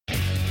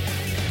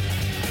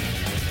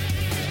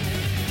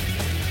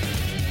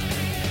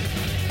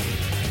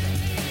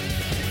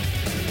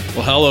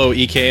Well, hello,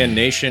 EKN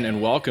Nation,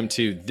 and welcome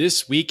to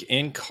This Week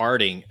in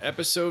Karting,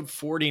 episode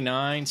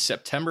 49,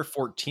 September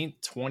 14th,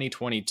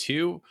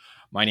 2022.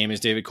 My name is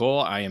David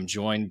Cole. I am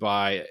joined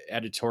by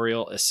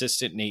editorial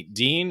assistant Nate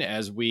Dean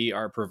as we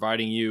are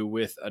providing you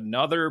with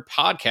another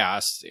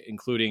podcast,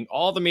 including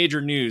all the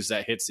major news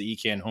that hits the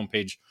EKN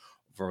homepage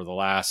for the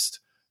last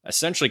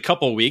essentially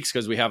couple of weeks,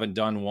 because we haven't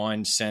done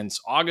one since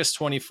August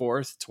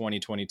 24th,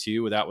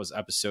 2022. That was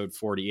episode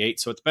 48.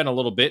 So it's been a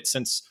little bit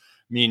since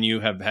me and you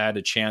have had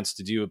a chance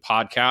to do a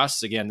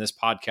podcast. Again, this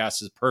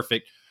podcast is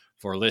perfect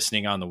for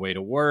listening on the way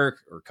to work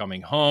or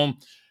coming home,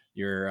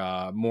 your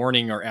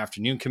morning or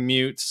afternoon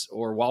commutes,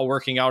 or while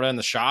working out in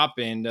the shop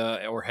and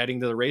or heading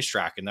to the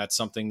racetrack. And that's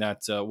something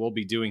that we'll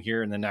be doing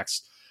here in the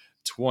next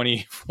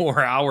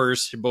 24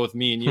 hours, both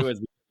me and you, as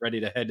we're ready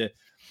to head to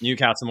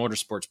Newcastle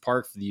Motorsports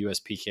Park for the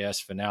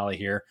USPKS finale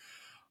here.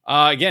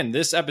 Again,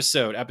 this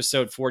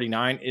episode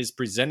 49, is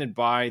presented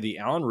by the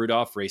Alan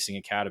Rudolph Racing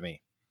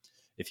Academy.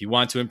 If you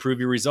want to improve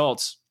your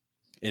results,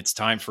 it's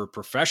time for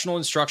professional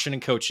instruction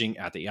and coaching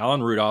at the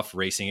Alan Rudolph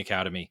Racing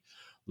Academy.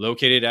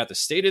 Located at the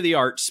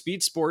state-of-the-art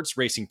Speed Sports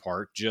Racing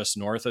Park just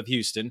north of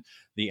Houston,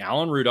 the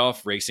Alan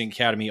Rudolph Racing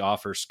Academy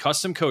offers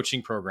custom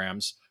coaching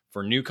programs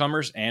for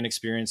newcomers and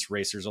experienced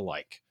racers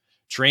alike.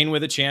 Train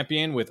with a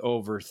champion with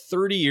over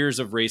 30 years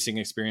of racing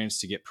experience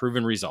to get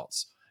proven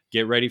results.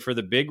 Get ready for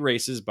the big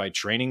races by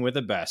training with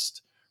the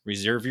best.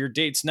 Reserve your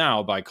dates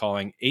now by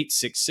calling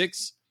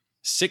 866-607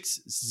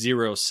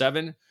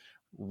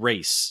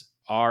 RACE,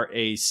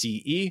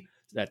 RACE.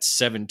 That's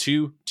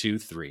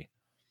 7223.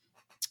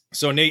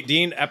 So Nate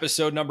Dean,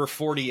 episode number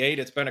 48.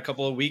 It's been a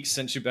couple of weeks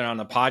since you've been on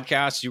the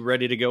podcast. You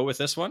ready to go with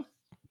this one?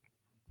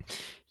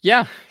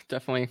 Yeah,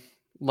 definitely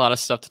a lot of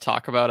stuff to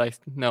talk about. I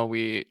know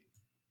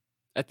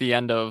at the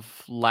end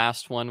of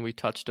last one, we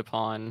touched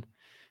upon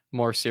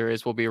more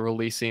series will be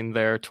releasing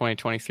their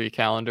 2023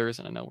 calendars.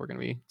 And I know we're going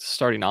to be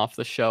starting off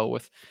the show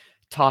with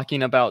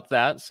talking about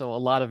that. So a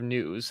lot of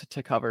news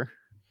to cover.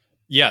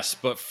 Yes,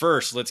 but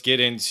first, let's get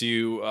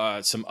into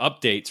some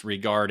updates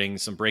regarding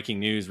some breaking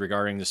news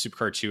regarding the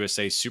SuperKarts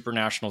USA Super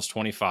Nationals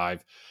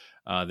 25.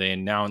 They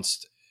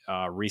announced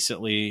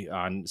recently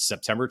on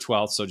September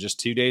 12th, so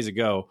just 2 days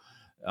ago,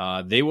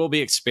 they will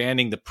be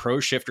expanding the Pro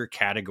Shifter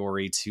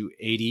category to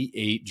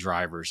 88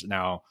 drivers.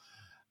 Now,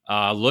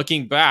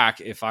 looking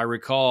back, if I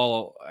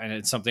recall, and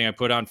it's something I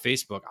put on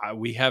Facebook,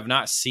 we have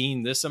not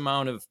seen this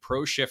amount of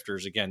Pro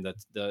Shifters, again,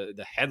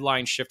 the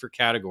headline shifter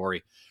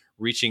category,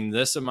 reaching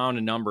this amount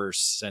of numbers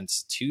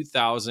since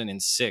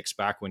 2006,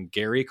 back when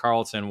Gary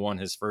Carlton won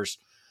his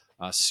first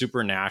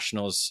Super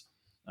Nationals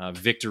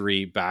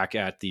victory back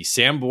at the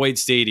Sam Boyd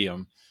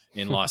Stadium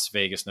in Las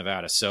Vegas,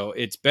 Nevada. So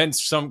it's been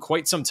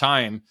quite some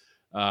time,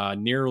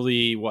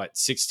 nearly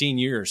 16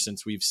 years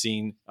since we've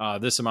seen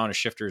this amount of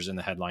shifters in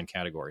the headline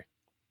category.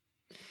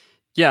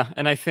 Yeah,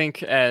 and I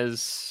think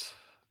as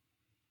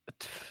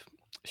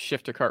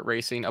shifter kart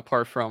racing,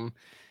 apart from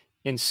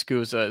in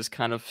SCUSA, is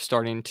kind of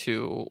starting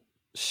to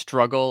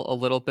struggle a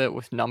little bit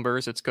with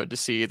numbers, it's good to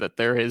see that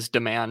there is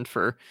demand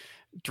for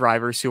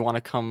drivers who want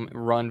to come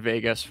run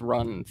Vegas,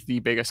 run the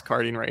biggest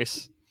karting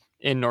race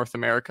in North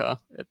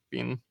America, it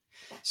being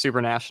Super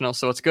National.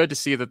 So it's good to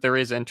see that there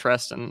is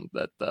interest and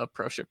that the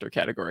Pro Shifter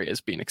category is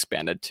being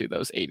expanded to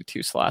those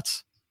 82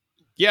 slots.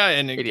 Yeah,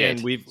 and again,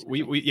 88.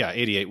 we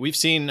 88. We've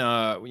seen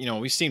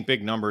we've seen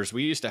big numbers.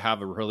 We used to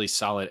have a really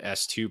solid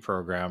S2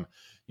 program.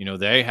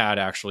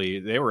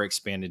 They were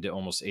expanded to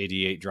almost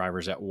 88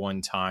 drivers at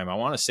one time. I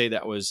want to say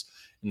that was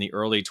in the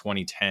early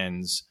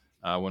 2010s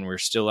when we were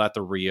still at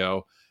the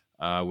Rio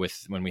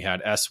when we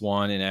had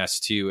S1 and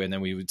S2, and then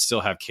we would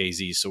still have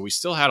KZ. So we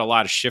still had a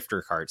lot of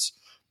shifter karts,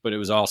 but it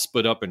was all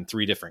split up in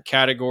 3 different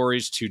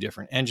categories, 2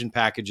 different engine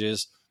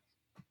packages.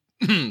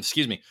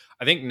 Excuse me.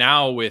 I think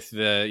now with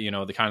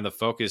the kind of the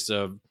focus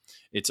of,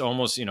 it's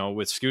almost,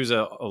 with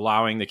SCUSA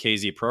allowing the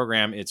KZ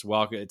program, it's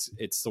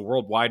the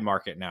worldwide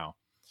market now.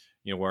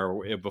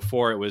 Where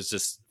before it was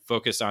just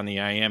focused on the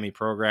IAME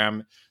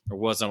program. There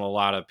wasn't a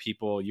lot of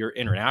people, your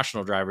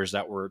international drivers,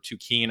 that were too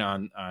keen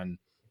on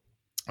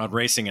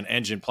racing an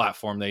engine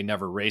platform they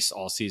never race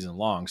all season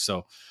long.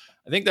 So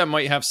I think that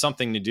might have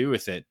something to do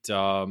with it.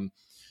 And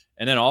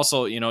then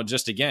also,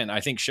 just again,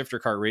 I think shifter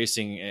kart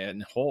racing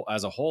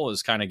as a whole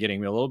is kind of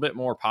getting a little bit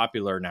more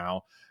popular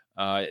now.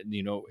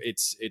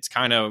 It's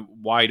kind of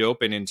wide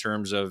open in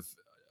terms of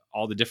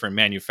all the different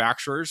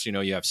manufacturers. You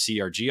have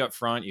CRG up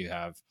front, you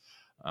have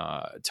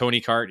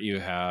Tony Kart,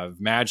 you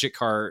have Magic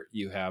Kart,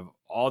 you have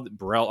all the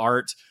Burrell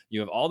Art,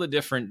 you have all the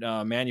different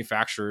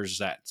manufacturers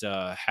that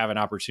have an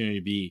opportunity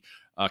to be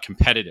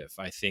competitive.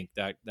 I think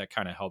that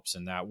kind of helps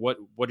in that. What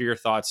are your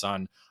thoughts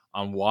on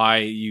why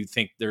you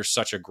think there's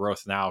such a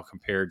growth now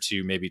compared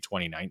to maybe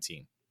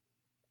 2019?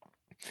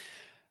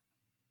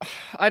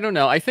 I don't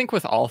know. I think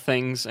with all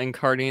things in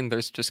karting,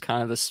 there's just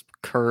kind of this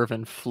curve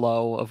and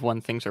flow of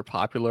when things are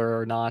popular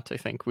or not. I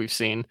think we've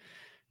seen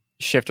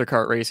shifter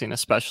kart racing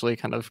especially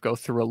kind of go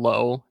through a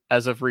low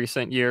as of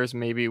recent years,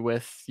 maybe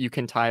you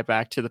can tie it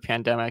back to the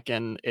pandemic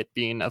and it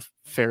being a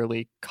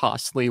fairly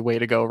costly way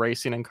to go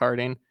racing and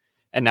karting.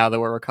 And now that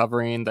we're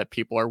recovering, that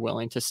people are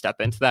willing to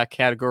step into that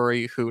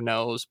category. Who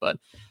knows? But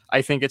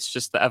I think it's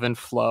just the ebb and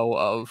flow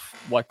of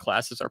what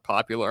classes are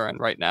popular. And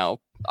right now,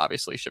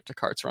 obviously, ship to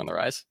carts are on the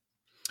rise.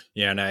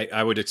 Yeah, and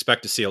I would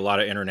expect to see a lot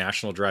of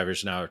international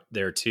drivers now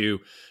there too.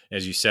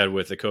 As you said,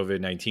 with the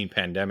COVID-19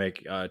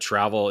 pandemic,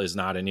 travel is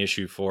not an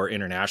issue for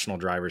international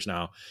drivers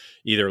now,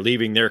 either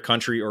leaving their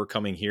country or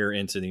coming here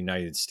into the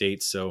United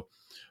States. So,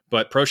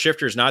 but Pro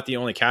Shifter is not the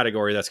only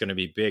category that's going to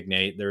be big,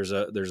 Nate. There's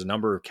a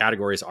number of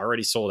categories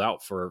already sold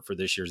out for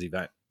this year's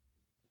event.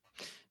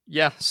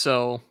 Yeah,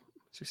 so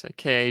as we say,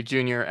 KA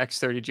Junior,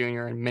 X30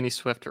 Junior, and Mini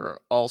Swift are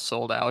all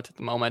sold out at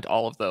the moment.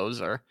 All of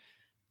those are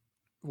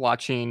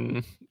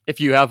watching. If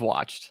you have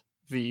watched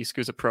the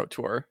SKUSA Pro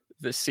Tour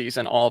this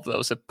season, all of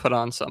those have put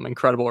on some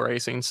incredible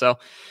racing. So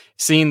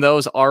seeing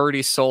those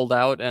already sold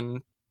out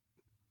and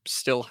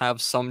still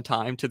have some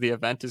time to the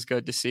event is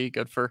good to see.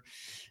 Good for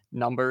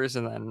numbers.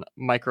 And then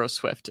Micro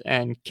Swift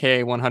and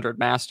KA100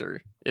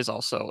 Master is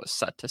also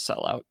set to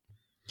sell out.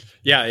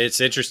 Yeah,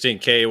 it's interesting.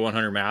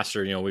 KA100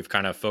 Master, we've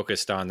kind of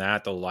focused on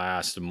that the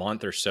last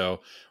month or so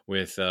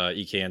with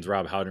EKN's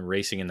Rob Howden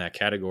racing in that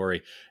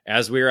category.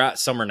 As we were at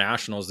Summer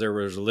Nationals, there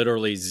was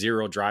literally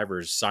 0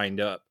 drivers signed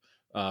up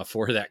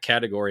for that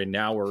category. And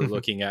now we're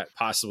looking at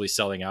possibly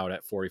selling out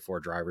at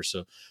 44 drivers.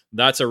 So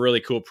that's a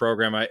really cool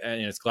program.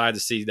 And it's glad to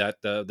see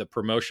that the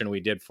promotion we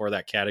did for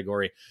that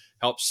category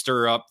helped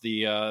stir up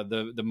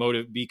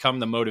the become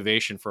the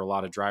motivation for a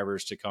lot of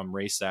drivers to come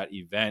race that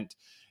event.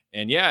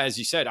 And yeah, as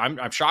you said,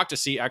 I'm shocked to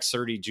see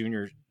X30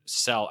 Junior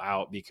sell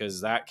out, because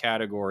that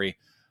category,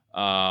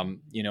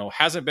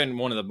 hasn't been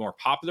one of the more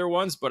popular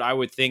ones. But I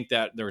would think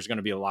that there's going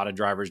to be a lot of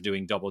drivers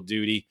doing double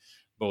duty,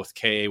 both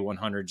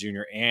KA100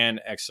 Junior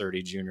and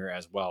X30 Junior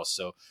as well.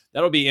 So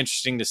that'll be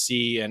interesting to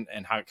see and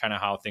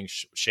how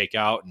things shake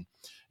out. And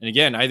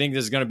again, I think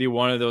this is going to be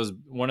one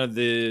of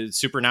the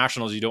Super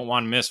Nationals you don't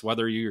want to miss,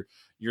 whether you're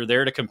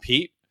there to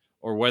compete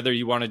or whether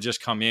you want to just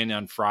come in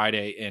on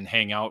Friday and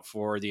hang out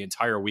for the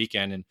entire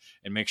weekend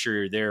and make sure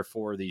you're there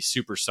for the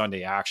Super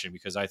Sunday action,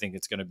 because I think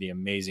it's going to be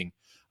amazing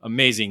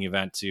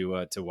event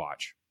to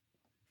watch.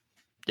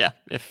 Yeah,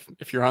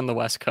 if you're on the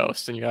West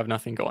Coast and you have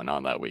nothing going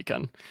on that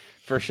weekend,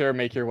 for sure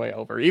make your way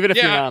over. Even if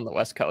you're not on the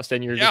West Coast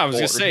and you're I was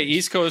going to say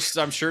East Coast,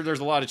 I'm sure there's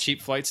a lot of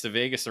cheap flights to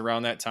Vegas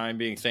around that time,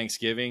 being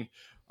Thanksgiving.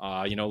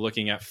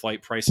 Looking at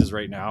flight prices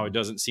right now, it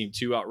doesn't seem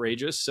too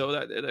outrageous. So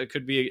that it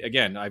could be,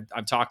 again,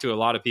 I've talked to a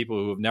lot of people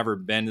who have never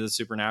been to the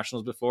Super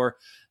Nationals before.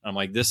 And I'm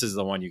like, this is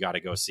the one you got to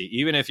go see.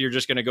 Even if you're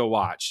just going to go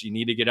watch, you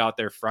need to get out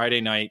there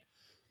Friday night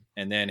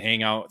and then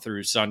hang out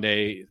through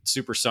Sunday,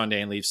 Super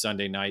Sunday, and leave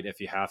Sunday night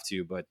if you have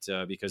to. But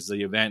because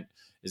the event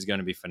is going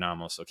to be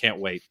phenomenal. So can't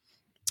wait.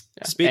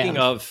 Yeah.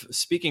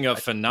 Speaking of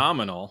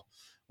phenomenal,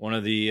 one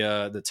of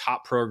the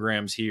top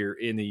programs here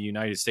in the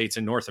United States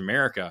and North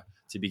America,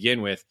 to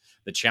begin with,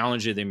 the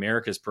Challenge of the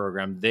Americas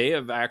program, they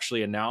have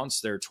actually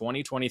announced their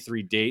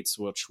 2023 dates,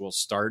 which will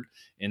start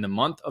in the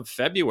month of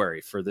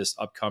February for this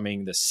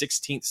upcoming, the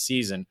 16th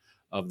season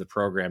of the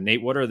program.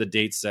 Nate, what are the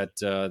dates that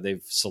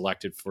they've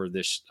selected for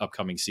this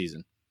upcoming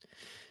season?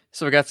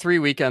 So we got 3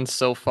 weekends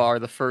so far.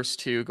 The first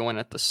 2 going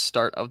at the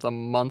start of the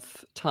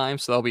month time.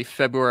 So that'll be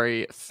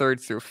February 3rd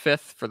through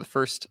 5th for the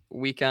first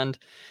weekend.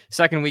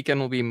 Second weekend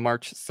will be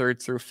March 3rd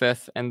through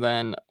 5th, and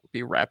then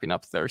be wrapping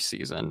up their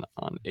season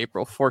on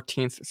April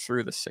 14th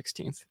through the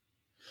 16th.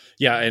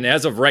 Yeah, and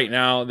as of right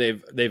now,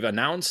 they've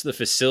announced the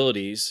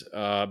facilities,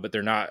 but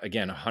they're not,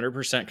 again,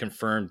 100%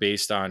 confirmed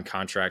based on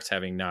contracts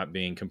having not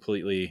been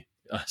completely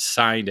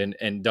signed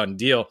and done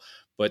deal.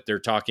 But they're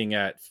talking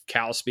at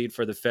Cal Speed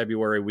for the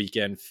February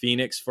weekend,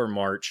 Phoenix for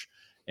March,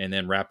 and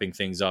then wrapping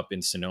things up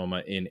in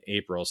Sonoma in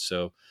April.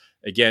 So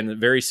again,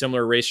 very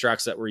similar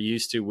racetracks that we're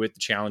used to with the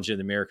Challenge of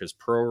the Americas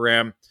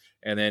program.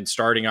 And then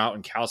starting out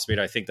in Cal Speed,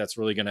 I think that's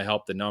really going to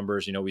help the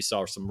numbers. We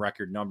saw some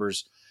record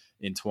numbers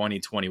in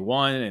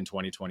 2021 and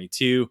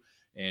 2022,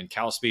 and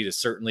Cal Speed is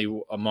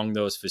certainly among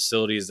those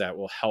facilities that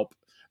will help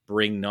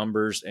bring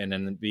numbers. And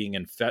then being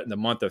in the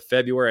month of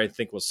February, I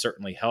think will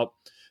certainly help.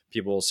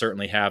 People will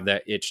certainly have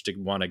that itch to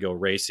want to go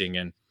racing,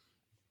 and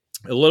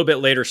a little bit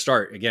later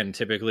start. Again,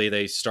 typically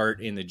they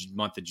start in the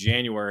month of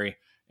January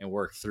and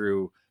work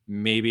through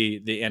maybe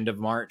the end of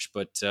March.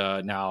 But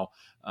now,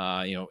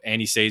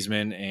 Andy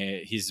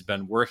Seisman, he's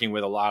been working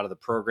with a lot of the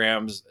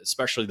programs,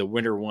 especially the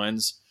winter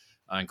ones,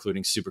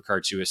 including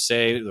Supercarts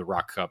USA, the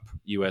Rock Cup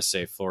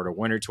USA Florida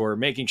Winter Tour,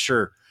 making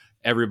sure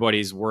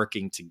everybody's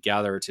working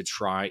together to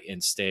try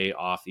and stay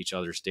off each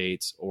other's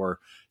dates or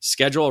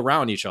schedule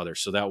around each other.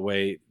 So that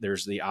way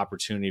there's the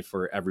opportunity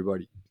for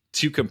everybody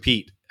to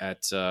compete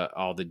at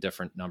all the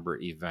different number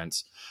of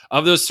events.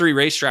 Of those 3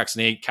 racetracks,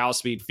 Nate, Cal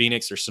Speed,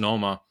 Phoenix, or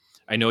Sonoma,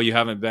 I know you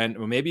haven't been,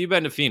 well, maybe you've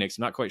been to Phoenix,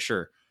 I'm not quite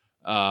sure.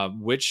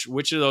 Which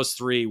of those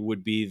 3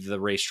 would be the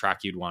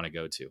racetrack you'd want to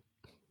go to?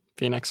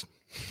 Phoenix.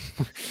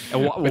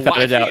 Without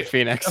a doubt,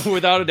 Phoenix.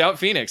 Without a doubt,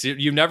 Phoenix.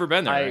 You've never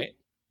been there,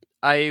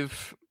 right?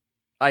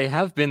 I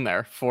have been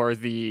there for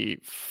the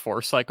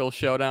 4-cycle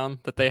showdown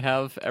that they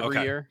have every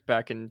Okay. year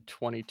back in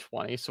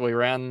 2020. So we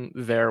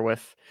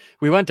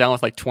went down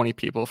with like 20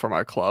 people from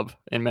our club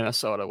in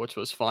Minnesota, which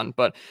was fun.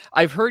 But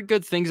I've heard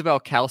good things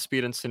about Cal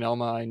Speed and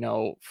Sonoma. I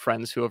know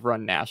friends who have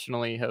run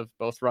nationally have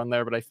both run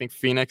there, but I think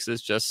Phoenix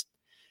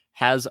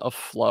has a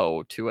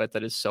flow to it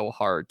that is so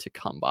hard to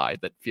come by,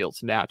 that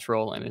feels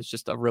natural and is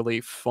just a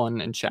really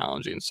fun and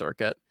challenging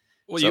circuit.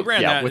 Well, So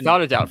yeah, without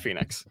a doubt,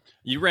 Phoenix.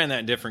 You ran that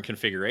in different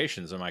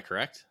configurations, am I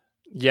correct?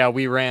 Yeah,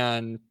 we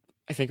ran,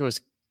 I think it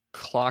was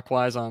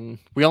clockwise on,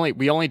 we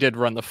only did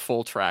run the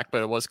full track,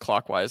 but it was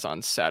clockwise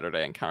on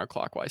Saturday and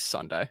counterclockwise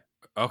Sunday.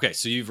 Okay,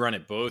 so you've run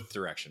it both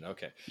direction.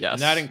 Okay. Yes.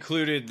 And that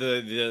included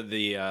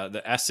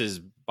the S's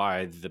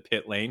by the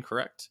pit lane,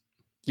 correct?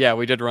 Yeah,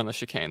 we did run the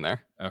chicane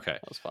there. Okay.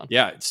 That was fun.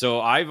 Yeah,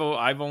 so I've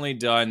only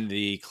done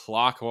the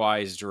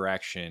clockwise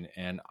direction,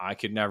 and I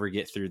could never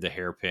get through the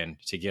hairpin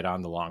to get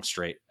on the long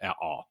straight at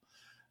all.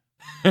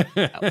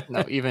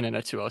 No, even in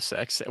a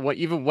 206.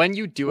 Even when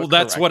you do it, well,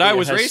 that's what I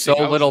was racing.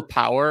 So little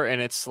power,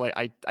 and it's like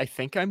I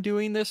think I'm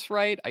doing this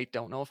right. I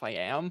don't know if I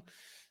am.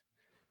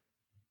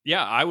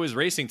 Yeah, I was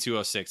racing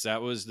 206.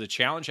 That was the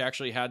challenge.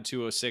 Actually, had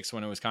 206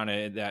 when it was kind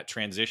of that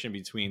transition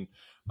between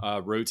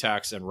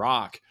Rotax and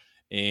Rock,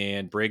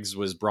 and Briggs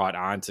was brought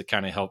on to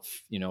kind of help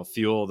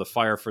fuel the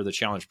fire for the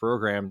challenge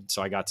program.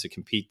 So I got to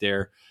compete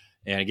there.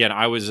 And again,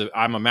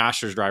 I'm a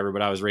master's driver,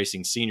 but I was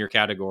racing senior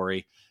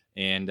category.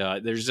 And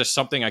there's just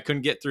something I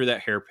couldn't get through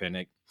that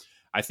hairpin.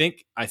 I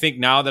think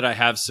now that I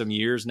have some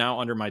years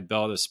now under my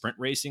belt of sprint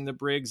racing the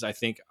Briggs, I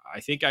think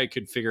I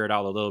could figure it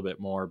out a little bit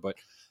more. But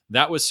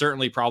that was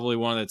certainly probably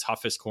one of the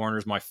toughest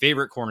corners. My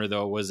favorite corner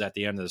though was at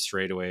the end of the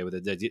straightaway with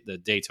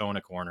the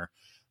Daytona corner,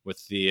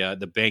 with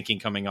the banking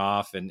coming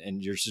off,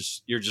 and you're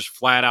just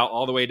flat out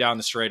all the way down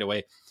the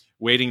straightaway,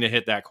 waiting to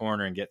hit that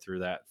corner and get through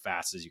that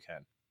fast as you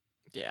can.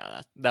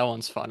 Yeah, that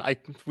one's fun.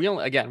 We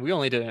only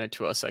did it in a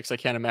 206. I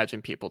can't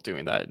imagine people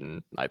doing that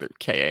in either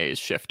KA's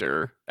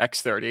Shifter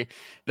X30.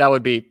 That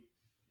would be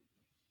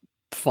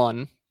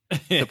fun,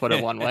 to put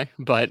it one way.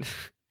 But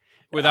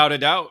without a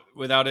doubt.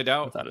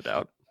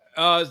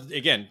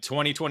 Again,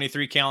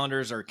 2023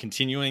 calendars are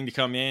continuing to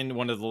come in.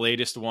 One of the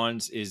latest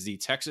ones is the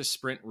Texas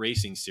Sprint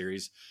Racing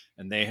Series,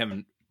 and they have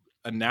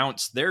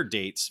announced their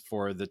dates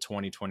for the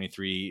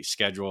 2023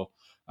 schedule.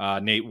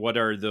 Nate, what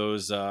are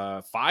those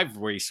 5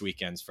 race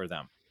weekends for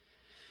them?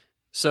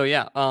 So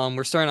yeah,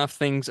 we're starting off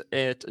things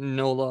at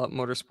NOLA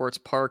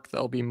Motorsports Park.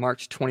 That'll be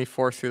March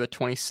 24th through the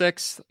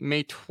 26th.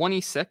 May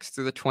 26th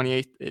through the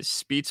 28th is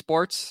Speed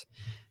Sports.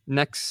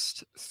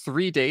 Next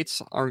 3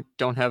 dates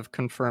don't have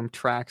confirmed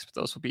tracks, but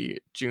those will be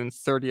June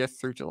 30th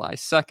through July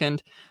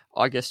 2nd,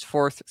 August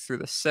 4th through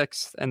the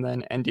 6th, and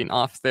then ending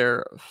off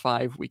their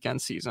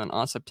 5-weekend season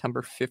on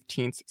September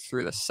 15th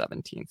through the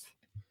 17th.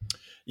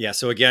 Yeah,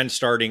 so again,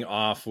 starting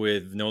off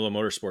with NOLA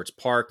Motorsports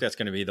Park, that's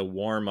going to be the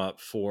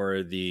warm-up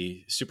for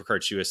the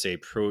SuperKarts USA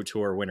Pro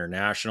Tour Winter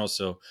National.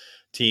 So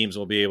teams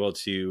will be able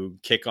to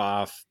kick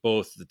off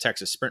both the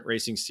Texas Sprint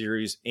Racing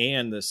Series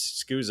and the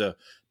SCUSA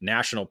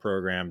National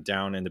Program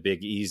down in the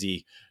Big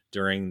Easy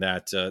during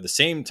that the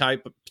same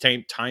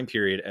time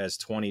period as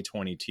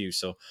 2022.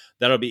 So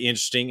that'll be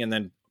interesting. And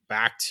then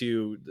back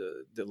to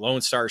the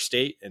Lone Star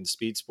State and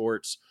Speed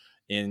Sports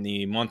in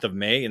the month of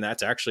May, and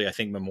that's actually, I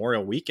think,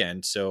 Memorial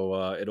Weekend.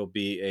 So it'll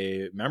be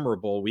a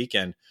memorable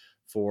weekend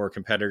for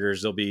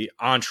competitors. They'll be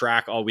on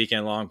track all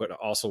weekend long, but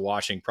also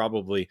watching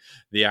probably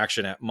the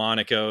action at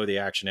Monaco, the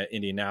action at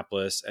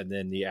Indianapolis, and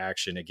then the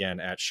action again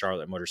at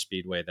Charlotte Motor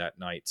Speedway that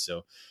night.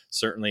 So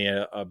certainly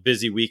a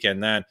busy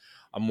weekend then.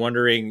 I'm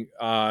wondering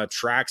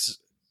tracks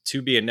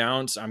to be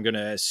announced. I'm going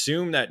to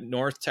assume that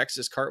North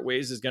Texas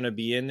Kartways is going to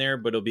be in there,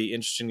 but it'll be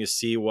interesting to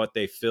see what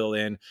they fill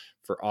in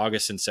for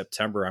August and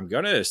September. I'm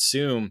going to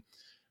assume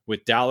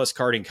with Dallas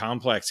Karting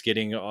Complex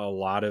getting a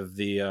lot of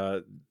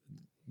the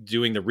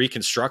doing the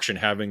reconstruction,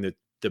 having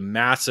the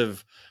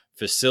massive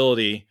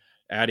facility,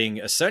 adding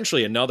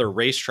essentially another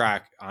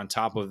racetrack on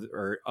top of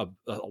or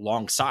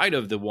alongside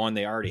of the one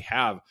they already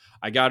have.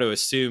 I got to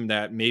assume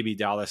that maybe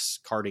Dallas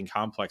Karting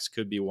Complex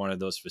could be one of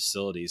those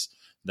facilities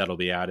that'll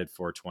be added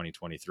for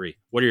 2023.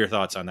 What are your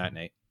thoughts on that,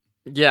 Nate?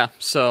 Yeah,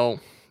 so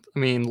I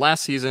mean,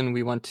 last season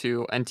we went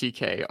to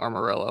NTK,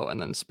 Amarillo,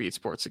 and then Speed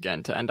Sports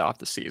again to end off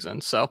the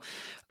season. So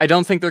I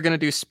don't think they're going to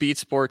do Speed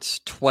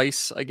Sports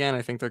twice again.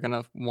 I think they're going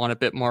to want a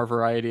bit more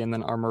variety. And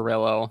then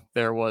Amarillo,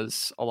 there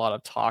was a lot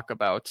of talk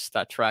about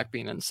that track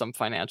being in some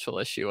financial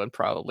issue and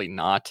probably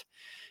not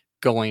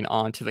going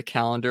on to the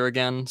calendar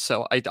again.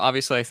 So I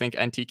think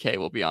NTK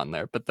will be on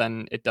there, but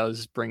then it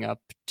does bring up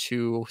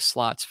 2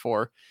 slots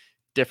for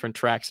different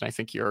tracks. And I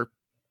think you're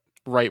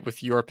right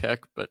with your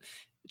pick, but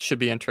it should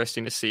be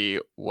interesting to see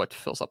what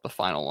fills up the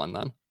final one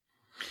then.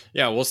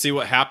 Yeah, we'll see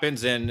what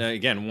happens. And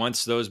again,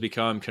 once those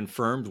become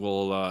confirmed,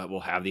 we'll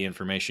have the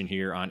information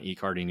here on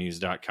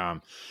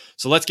ekartingnews.com.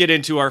 So let's get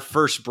into our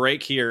first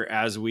break here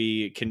as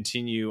we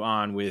continue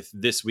on with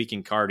This Week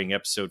in Karting,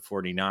 episode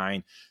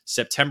 49,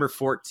 September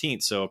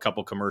 14th. So a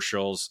couple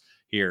commercials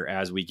here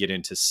as we get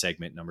into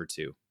segment number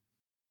 2.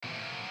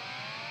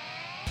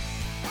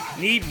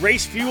 Need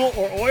race fuel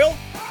or oil?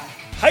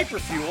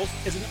 Hyperfuels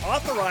is an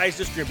authorized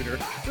distributor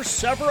for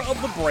several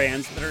of the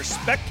brands that are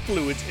spec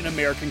fluids in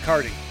American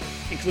karting,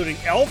 including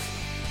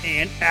ELF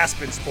and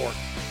Aspen Sport.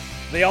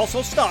 They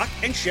also stock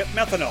and ship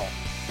methanol.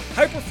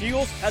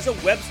 Hyperfuels has a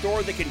web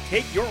store that can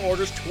take your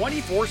orders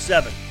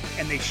 24/7,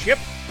 and they ship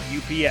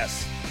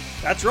UPS.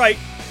 That's right,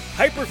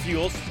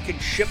 Hyperfuels can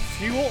ship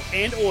fuel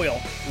and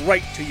oil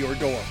right to your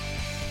door.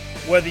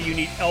 Whether you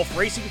need ELF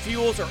Racing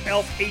Fuels or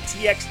ELF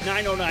ATX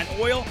 909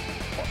 oil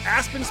or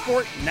Aspen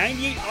Sport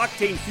 98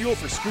 octane fuel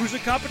for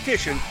SCUSA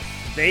competition,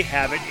 they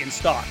have it in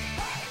stock.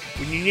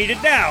 When you need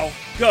it now,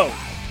 go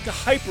to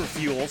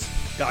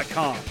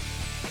hyperfuels.com.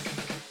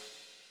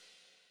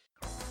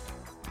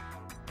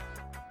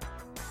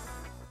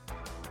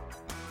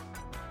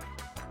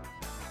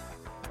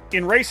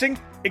 In racing,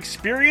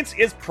 experience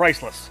is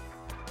priceless.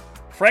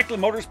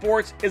 Franklin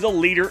Motorsports is a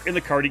leader in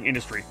the karting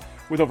industry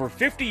with over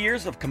 50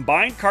 years of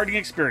combined karting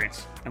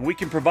experience, and we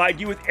can provide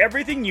you with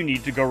everything you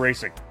need to go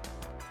racing.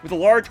 With a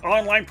large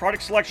online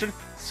product selection,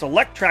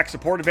 select track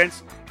support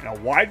events, and a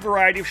wide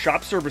variety of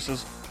shop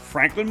services,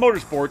 Franklin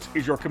Motorsports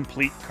is your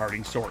complete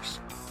karting source.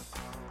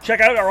 Check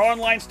out our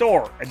online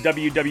store at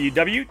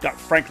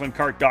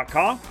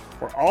www.franklinkart.com,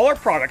 where all our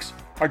products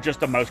are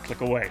just a mouse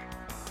click away.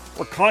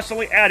 We're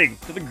constantly adding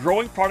to the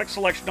growing product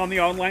selection on the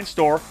online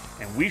store,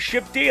 and we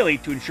ship daily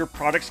to ensure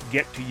products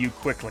get to you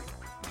quickly.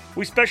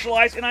 We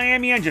specialize in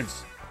IAME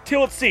engines,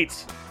 tilt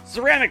seats,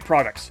 ceramic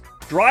products,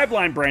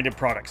 driveline branded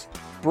products,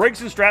 Briggs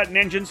 & Stratton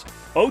engines,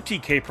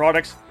 OTK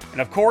products,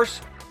 and of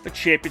course, the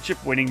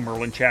championship-winning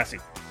Merlin chassis.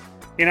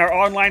 In our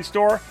online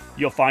store,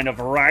 you'll find a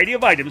variety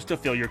of items to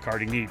fill your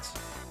karting needs.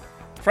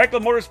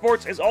 Franklin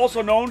Motorsports is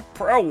also known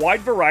for our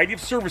wide variety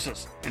of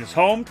services and is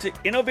home to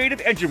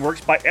Innovative Engine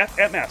Works by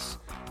FMS,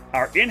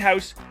 our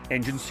in-house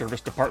engine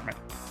service department.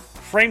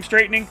 Frame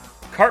straightening,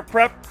 kart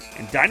prep,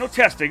 and dyno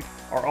testing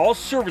are all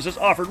services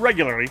offered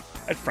regularly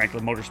at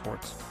Franklin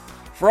Motorsports.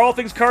 For all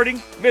things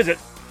karting, visit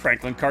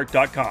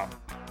franklinkart.com.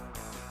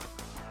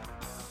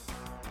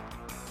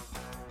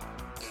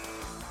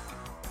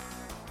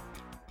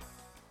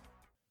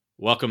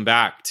 Welcome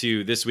back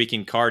to This Week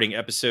in Karting,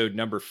 episode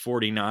number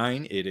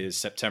 49. It is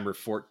September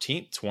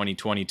 14th,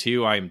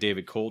 2022. I am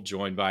David Cole,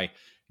 joined by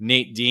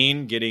Nate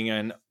Dean,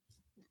 getting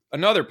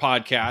another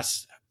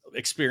podcast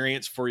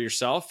experience for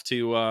yourself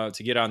to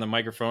get on the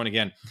microphone.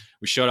 Again,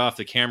 we shut off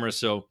the camera,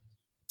 so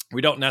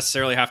we don't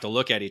necessarily have to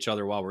look at each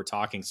other while we're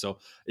talking. So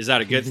is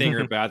that a good thing or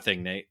a bad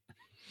thing, Nate?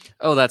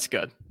 Oh, that's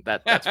good.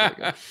 That's really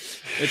good.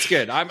 It's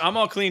good. I'm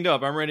all cleaned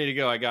up. I'm ready to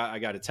go. I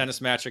got a tennis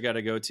match I got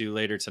to go to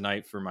later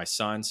tonight for my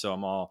son, so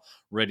I'm all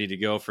ready to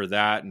go for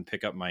that and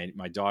pick up my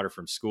daughter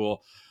from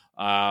school.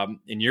 And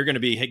you're going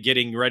to be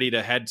getting ready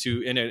to head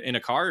to in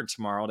a car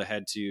tomorrow to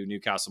head to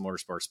Newcastle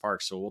Motorsports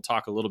Park. So we'll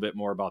talk a little bit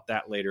more about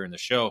that later in the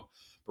show.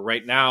 But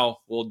right now,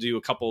 we'll do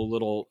a couple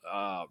little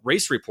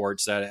race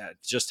reports that had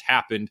just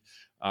happened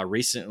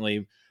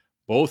recently,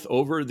 both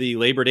over the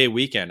Labor Day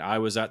weekend. I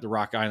was at the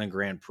Rock Island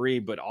Grand Prix,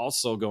 but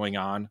also going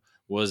on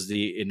was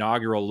the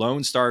inaugural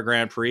Lone Star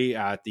Grand Prix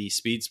at the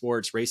Speed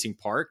Sports Racing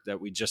Park that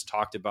we just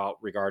talked about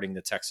regarding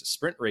the Texas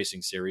Sprint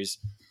Racing Series.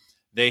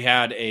 They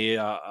had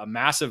a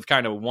massive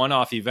kind of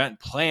one-off event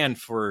planned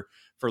for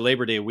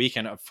Labor Day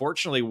weekend.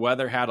 Unfortunately,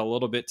 weather had a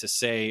little bit to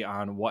say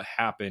on what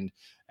happened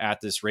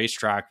at this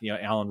racetrack. You know,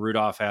 Alan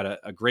Rudolph had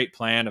a great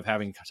plan of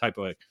having type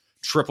of a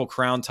Triple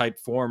Crown type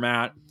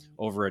format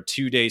over a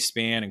 2-day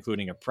span,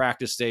 including a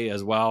practice day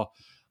as well.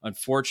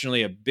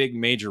 Unfortunately, a big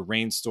major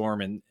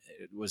rainstorm and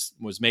it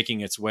was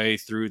making its way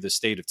through the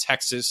state of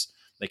Texas.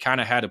 They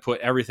kind of had to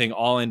put everything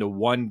all into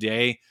one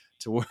day,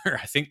 to where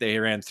I think they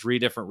ran 3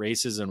 different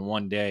races in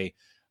one day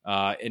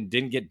and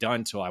didn't get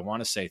done till I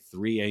want to say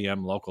 3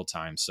 a.m. local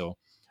time. So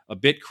a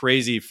bit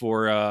crazy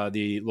for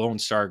the Lone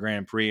Star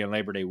Grand Prix and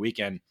Labor Day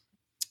weekend,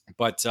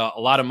 but a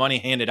lot of money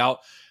handed out,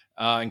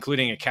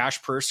 including a cash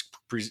purse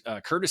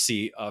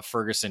courtesy of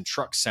Ferguson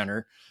Truck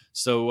Center.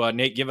 So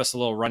Nate, give us a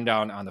little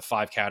rundown on the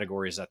 5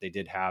 categories that they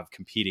did have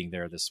competing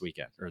there this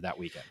weekend or that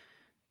weekend.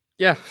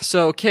 Yeah,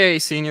 so KA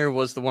Senior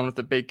was the one with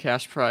the big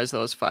cash prize. That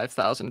was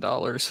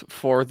 $5,000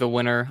 for the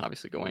winner,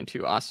 obviously going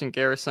to Austin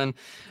Garrison.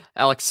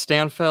 Alex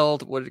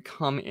Stanfeld would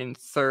come in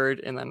third,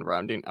 and then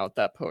rounding out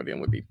that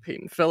podium would be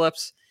Peyton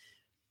Phillips.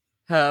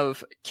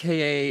 Have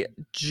KA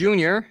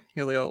Junior,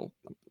 Helio,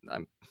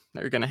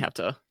 you're going to have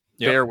to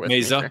bear with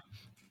Meza.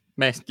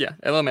 me.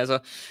 Helio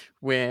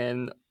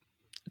Meza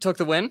took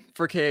the win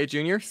for KA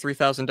Junior,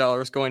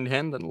 $3,000 going to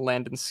him, then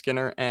Landon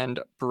Skinner and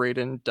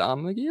Braden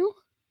Domague.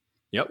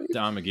 Yep,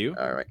 Don McGee.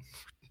 All right.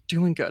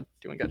 Doing good.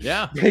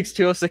 Yeah. Briggs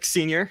 206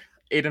 Senior,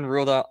 Aiden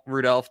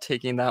Rudolph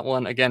taking that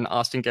one. Again,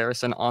 Austin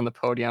Garrison on the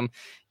podium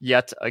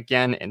yet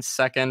again in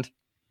second.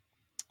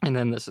 And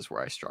then this is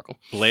where I struggle.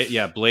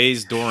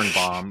 Blaze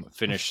Dorenbaum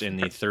finished in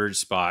the third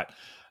spot.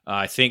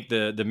 I think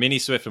the Mini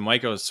Swift and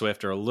Micro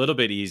Swift are a little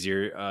bit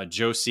easier.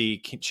 Josie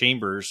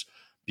Chambers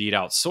beat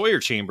out Sawyer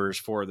Chambers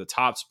for the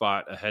top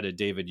spot ahead of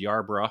David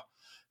Yarbrough.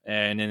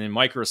 And then in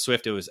Micro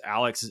Swift, it was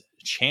Alex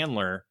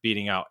Chandler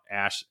beating out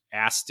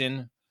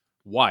Aston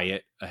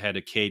Wyatt ahead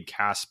of Cade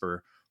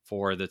Casper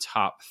for the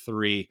top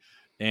three.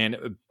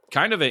 And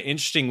kind of an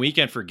interesting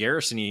weekend for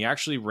Garrison. He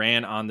actually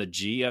ran on the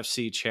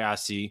GFC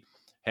chassis,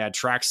 had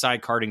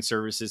Trackside Karting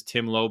Services,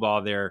 Tim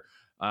Lobaugh there.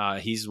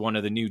 He's one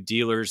of the new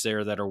dealers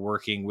there that are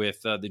working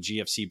with the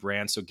GFC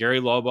brand. So Gary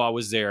Lobaugh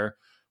was there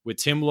with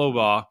Tim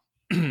Lobaugh,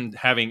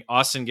 having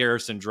Austin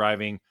Garrison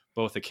driving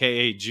both the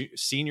KA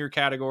senior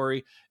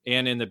category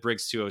and in the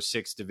Briggs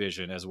 206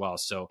 division as well.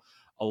 So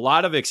a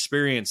lot of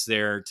experience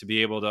there to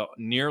be able to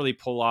nearly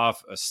pull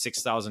off a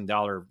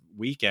 $6,000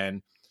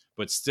 weekend,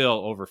 but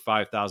still over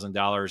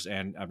 $5,000,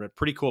 and a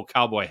pretty cool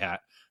cowboy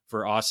hat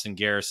for Austin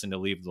Garrison to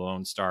leave the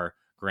Lone Star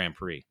Grand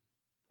Prix.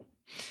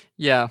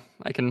 Yeah,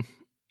 I can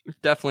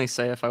definitely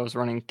say if I was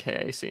running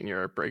KA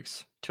senior or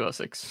Briggs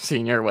 206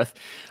 senior with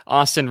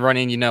Austin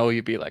running,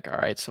 you'd be like, all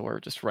right, so we're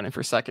just running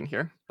for second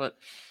here. But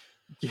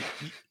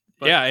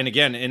yeah, and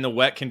again, in the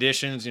wet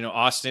conditions,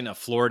 Austin, a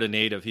Florida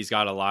native, he's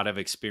got a lot of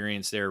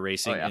experience there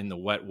racing in the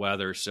wet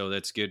weather, so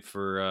that's good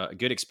for a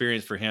good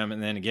experience for him.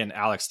 And then again,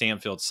 Alex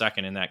Stanfield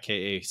second in that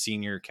KA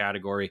senior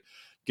category.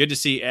 Good to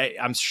see.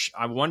 I'm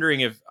wondering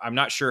if I'm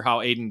not sure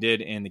how Aiden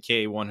did in the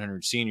KA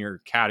 100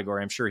 senior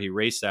category. I'm sure he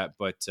raced that,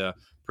 but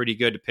pretty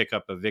good to pick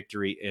up a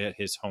victory at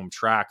his home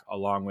track,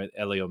 along with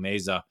Elio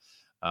Meza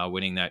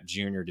winning that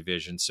junior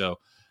division. So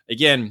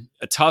again,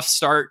 a tough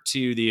start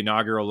to the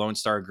inaugural Lone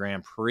Star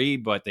Grand Prix,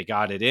 but they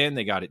got it in,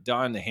 they got it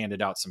done. They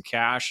handed out some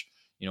cash,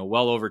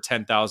 well over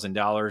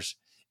 $10,000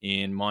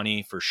 in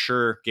money for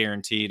sure,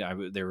 guaranteed.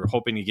 They were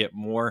hoping to get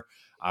more.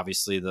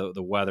 Obviously, the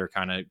weather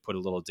kind of put a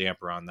little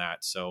damper on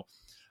that. So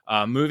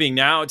moving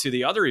now to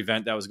the other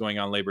event that was going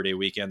on Labor Day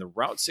weekend, the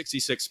Route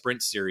 66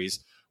 Sprint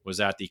Series was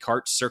at the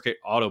Kart Circuit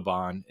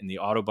Autobahn in the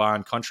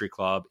Autobahn Country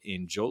Club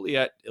in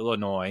Joliet,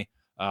 Illinois.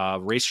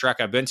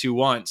 Racetrack I've been to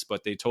once,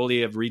 but they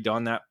totally have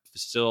redone that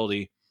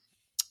facility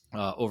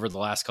over the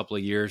last couple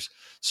of years.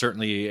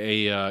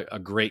 Certainly a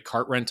great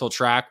kart rental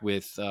track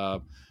with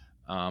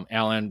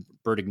Alan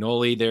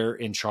Bertignoli there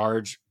in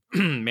charge,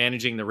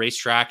 managing the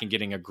racetrack and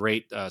getting a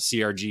great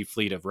CRG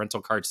fleet of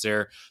rental karts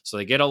there. So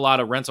they get a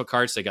lot of rental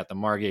karts. They got the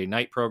Margay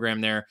Night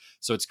program there.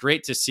 So it's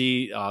great to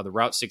see the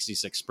Route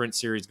 66 Sprint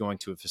Series going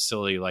to a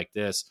facility like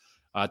this.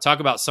 Talk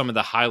about some of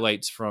the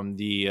highlights from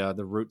the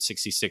Route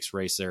 66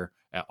 race there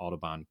at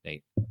Autobahn,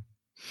 Nate.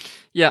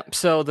 Yeah,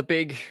 so the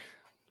big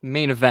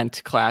main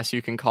event class,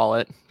 you can call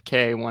it,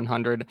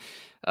 K100.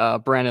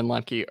 Brandon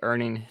Lemke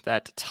earning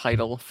that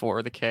title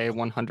for the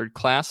K100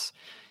 class.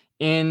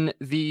 In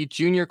the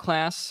junior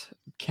class,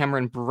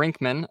 Cameron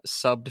Brinkman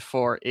subbed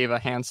for Ava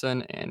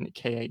Hansen in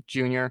KA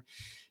Junior.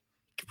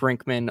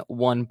 Brinkman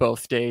won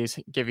both days,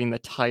 giving the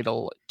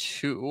title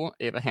to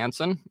Ava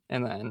Hansen.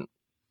 And then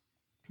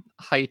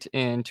Height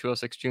in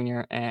 206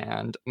 Junior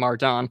and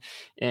Mardon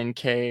in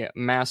K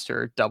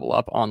Master double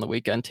up on the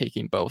weekend,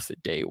 taking both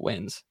day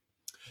wins.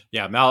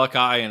 Yeah,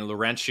 Malachi and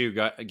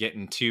Laurentiu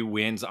getting 2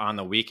 wins on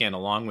the weekend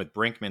along with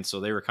Brinkman, so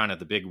they were kind of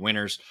the big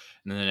winners.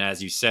 And then,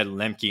 as you said,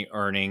 Lemke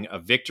earning a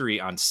victory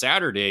on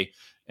Saturday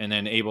and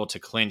then able to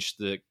clinch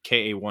the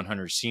KA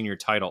 100 senior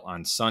title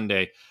on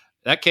Sunday.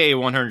 That KA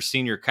 100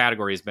 senior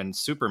category has been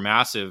super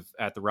massive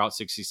at the Route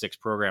 66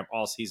 program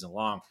all season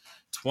long.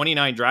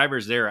 29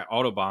 drivers there at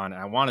Autobahn.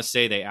 I want to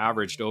say they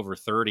averaged over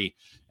 30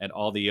 at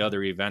all the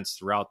other events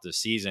throughout the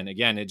season.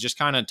 Again, it just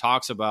kind of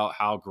talks about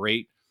how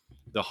great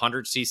the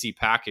 100cc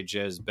package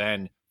has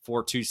been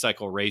for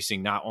two-cycle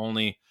racing, not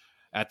only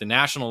at the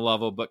national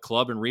level, but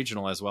club and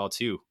regional as well,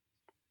 too.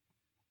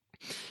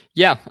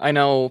 Yeah, I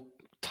know,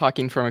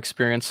 talking from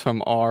experience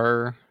from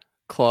our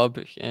club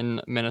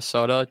in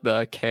Minnesota,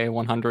 the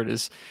K100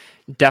 is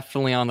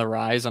definitely on the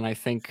rise, and I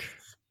think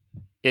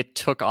it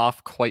took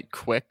off quite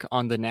quick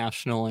on the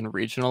national and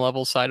regional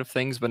level side of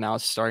things, but now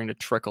it's starting to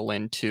trickle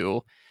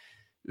into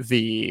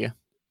the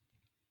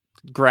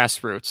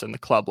grassroots and the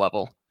club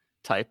level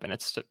type, and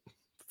it's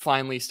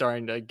finally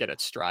starting to get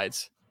its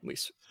strides, at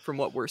least from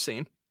what we're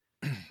seeing.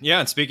 Yeah,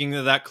 and speaking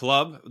of that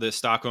club, the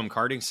Stockholm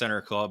Karting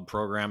Center Club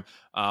program,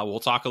 we'll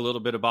talk a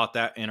little bit about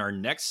that in our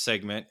next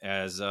segment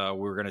as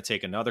we're going to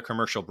take another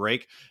commercial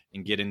break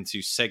and get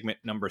into segment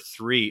number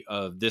 3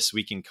 of This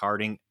Week in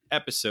Karting,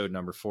 episode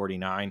number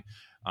 49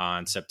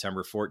 on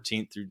September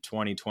 14th through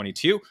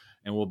 2022.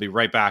 And we'll be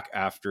right back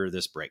after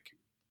this break.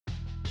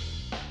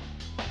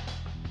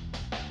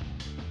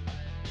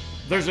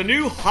 There's a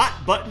new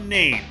hot button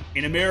name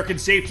in American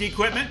safety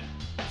equipment,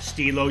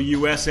 Stilo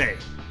USA.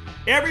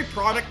 Every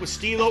product with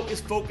Stilo is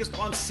focused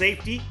on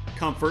safety,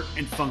 comfort,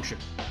 and function.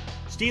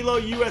 Stilo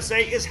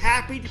USA is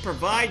happy to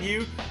provide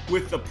you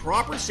with the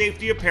proper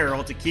safety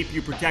apparel to keep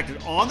you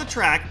protected on the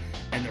track,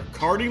 and their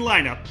karting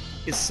lineup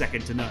is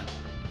second to none.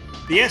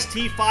 The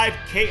ST5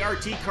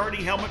 KRT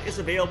karting helmet is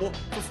available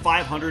for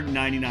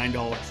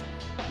 $599.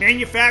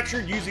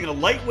 Manufactured using a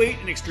lightweight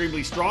and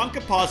extremely strong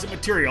composite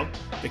material,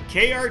 the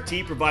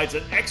KRT provides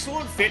an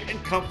excellent fit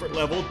and comfort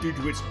level due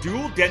to its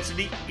dual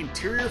density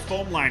interior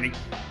foam lining,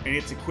 and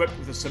it's equipped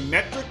with a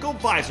symmetrical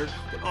visor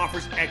that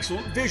offers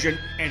excellent vision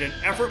and an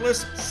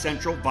effortless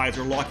central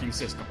visor locking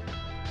system.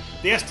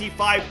 The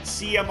ST5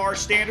 CMR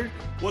standard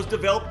was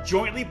developed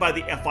jointly by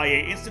the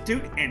FIA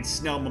Institute and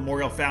Snell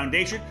Memorial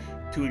Foundation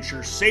to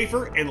ensure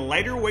safer and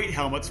lighter weight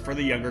helmets for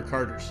the younger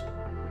karters.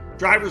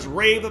 Drivers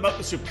rave about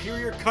the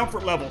superior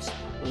comfort levels,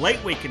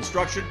 lightweight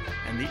construction,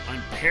 and the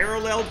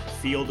unparalleled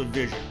field of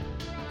vision.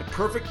 The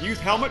perfect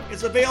youth helmet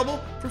is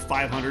available for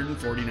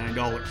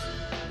 $549.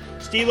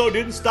 Stilo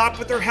didn't stop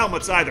with their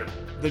helmets either.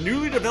 The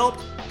newly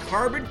developed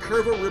Carbon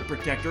Curva Rib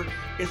Protector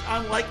is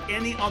unlike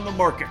any on the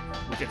market,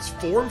 with its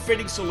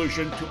form-fitting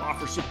solution to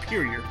offer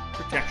superior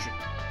protection.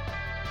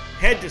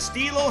 Head to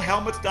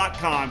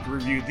StiloHelmets.com to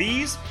review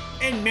these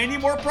and many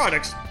more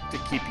products to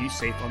keep you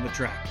safe on the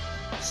track.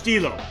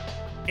 Stilo.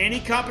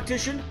 Any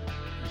competition,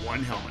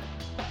 one helmet.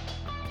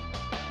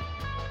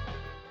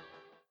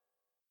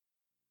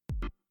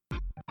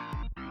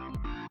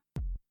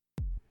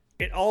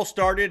 It all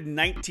started in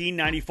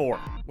 1994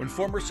 when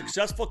former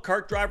successful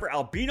kart driver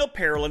Albino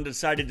Parolin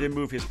decided to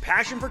move his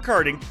passion for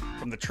karting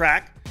from the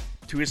track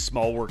to his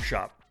small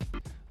workshop.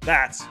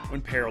 That's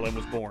when Parolin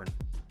was born.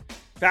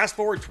 Fast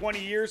forward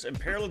 20 years, and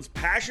Parolin's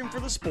passion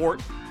for the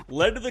sport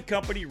led to the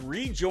company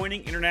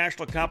rejoining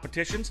international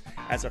competitions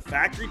as a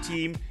factory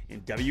team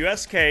in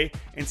WSK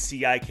and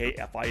CIK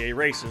FIA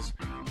races,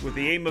 with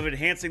the aim of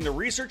enhancing the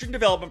research and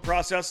development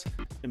process,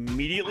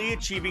 immediately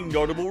achieving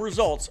notable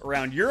results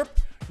around Europe,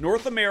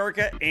 North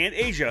America, and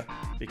Asia,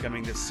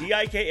 becoming the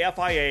CIK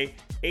FIA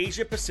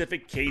Asia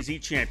Pacific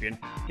KZ champion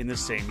in the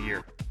same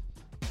year.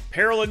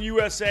 Parolin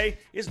USA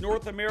is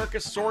North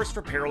America's source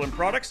for Parolin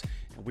products,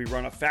 and we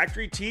run a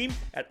factory team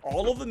at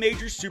all of the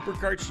major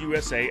Superkarts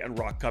USA and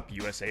Rock Cup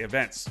USA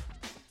events.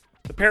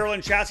 The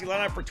Parolin chassis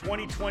lineup for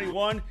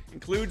 2021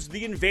 includes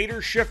the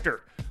Invader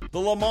Shifter, the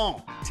Le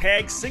Mans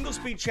Tag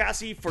single-speed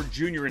chassis for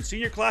junior and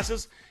senior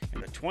classes,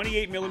 and the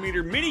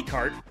 28mm mini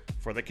kart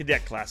for the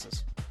cadet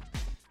classes.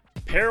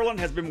 Parolin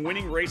has been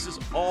winning races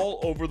all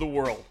over the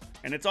world,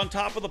 and it's on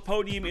top of the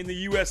podium in the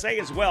USA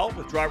as well,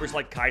 with drivers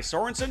like Kai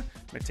Sorensen,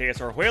 Mateus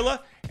Orjuela,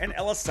 and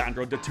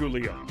Alessandro De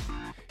Tullio.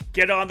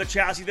 Get on the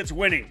chassis that's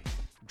winning.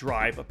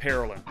 Drive a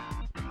Parolin.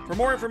 For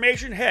more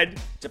information, head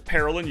to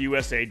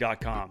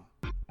ParolinUSA.com.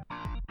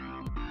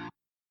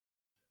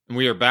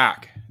 We are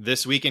back.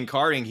 This week in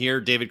karting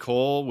here, David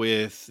Cole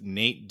with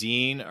Nate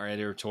Dean, our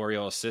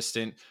editorial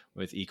assistant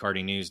with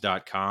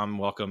ekartingnews.com.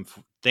 Welcome.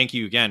 Thank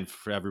you again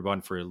for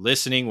everyone for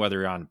listening, whether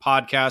you're on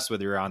podcast,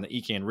 whether you're on the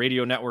ECAN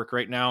radio network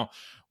right now,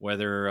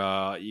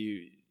 whether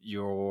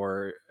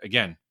you're,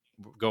 again,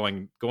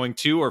 going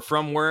to or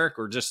from work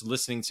or just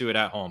listening to it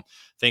at home.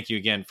 Thank you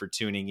again for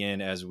tuning in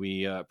as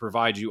we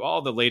provide you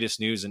all the latest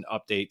news and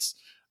updates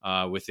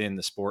within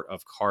the sport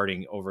of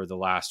karting over the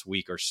last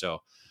week or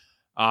so.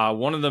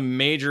 One of the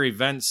major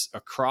events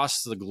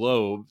across the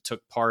globe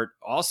took part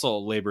also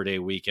Labor Day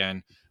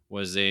weekend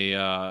was the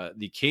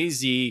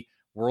KZ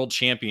World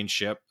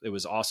Championship. It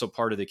was also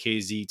part of the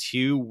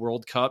KZ2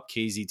 World Cup,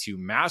 KZ2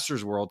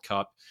 Masters World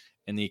Cup,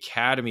 and the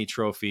Academy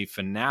Trophy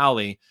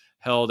finale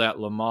held at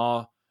Le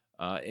Mans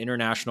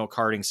International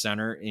Karting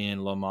Center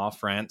in Le Mans,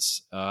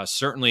 France.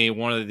 Certainly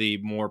one of the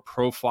more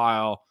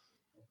profile,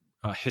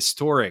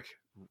 historic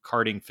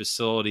karting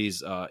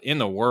facilities in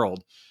the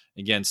world.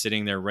 Again,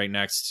 sitting there right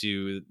next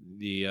to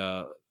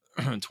the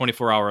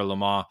 24-hour Le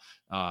Mans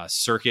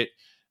circuit.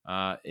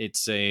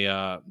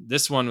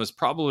 This one was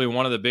probably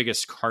one of the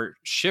biggest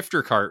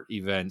shifter kart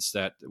events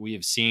that we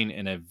have seen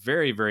in a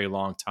very, very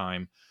long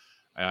time.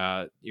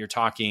 You're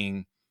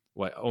talking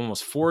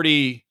almost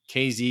 40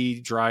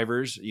 KZ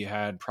drivers. You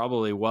had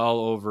probably well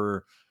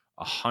over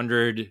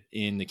 100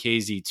 in the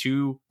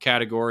KZ2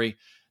 category,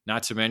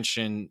 not to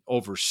mention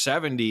over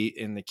 70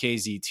 in the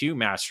KZ2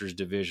 Masters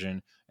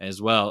division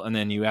as well. And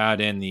then you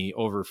add in the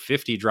over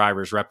 50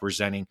 drivers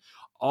representing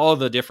all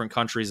the different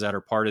countries that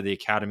are part of the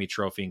Academy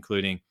Trophy,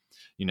 including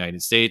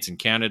United States and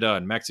Canada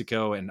and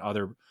Mexico and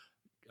other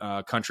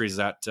countries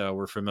that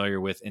we're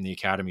familiar with in the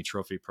Academy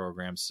Trophy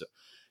program. So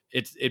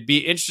it'd be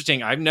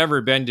interesting. I've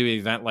never been to an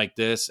event like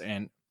this,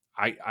 and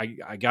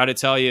I got to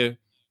tell you,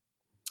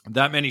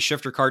 that many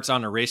shifter karts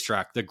on a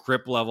racetrack, the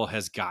grip level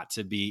has got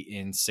to be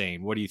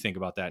insane. What do you think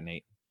about that,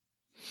 Nate?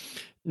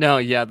 No,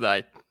 yeah,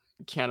 I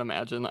can't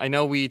imagine. I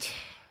know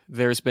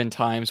there's been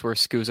times where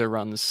SCUSA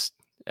runs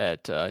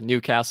at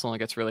Newcastle and it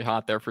gets really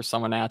hot there for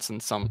some nats,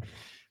 and some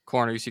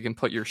corners you can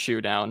put your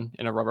shoe down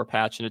in a rubber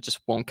patch and it just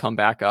won't come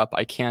back up.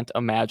 I can't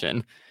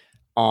imagine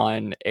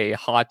on a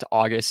hot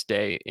August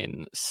day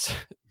in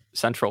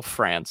central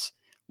France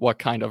what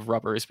kind of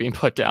rubber is being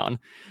put down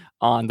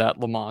on that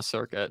Le Mans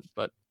circuit.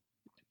 But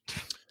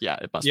yeah,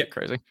 it must be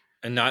crazy.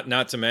 And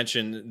not to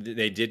mention,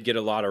 they did get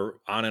a lot of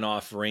on and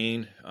off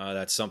rain.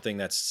 That's something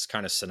that's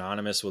kind of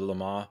synonymous with Le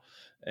Mans.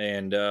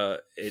 And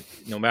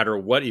no matter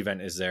what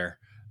event is there,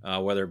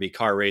 whether it be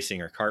car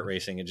racing or kart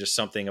racing, it's just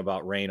something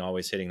about rain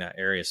always hitting that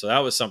area. So that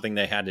was something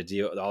they had to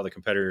deal with. All the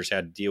competitors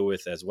had to deal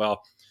with as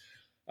well.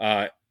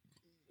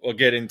 We'll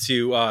get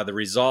into the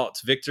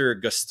results. Victor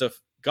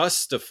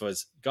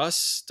Gustafsson.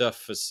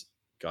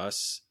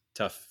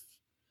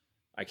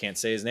 I can't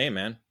say his name,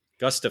 man.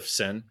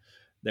 Gustafsson.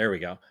 There we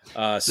go.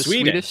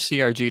 Sweden. Swedish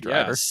CRG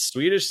driver. Yeah,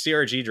 Swedish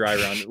CRG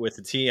driver with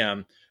the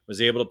TM was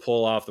able to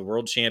pull off the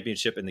world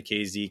championship in the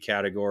KZ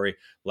category.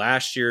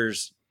 Last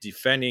year's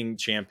defending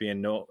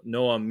champion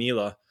Noah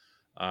Mila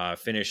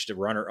finished a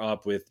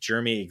runner-up, with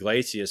Jeremy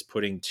Iglesias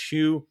putting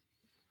two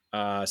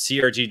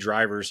CRG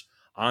drivers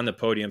on the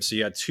podium. So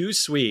you had two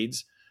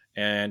Swedes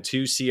and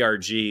two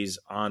CRGs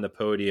on the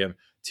podium,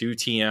 two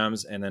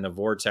TMs, and then a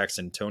Vortex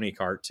and Tony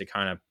Kart to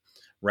kind of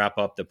wrap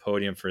up the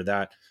podium for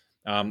that.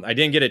 I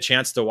didn't get a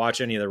chance to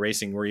watch any of the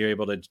racing. Were you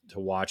able to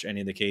watch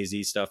any of the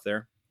KZ stuff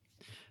there?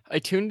 I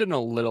tuned in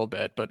a little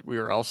bit, but we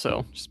were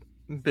also just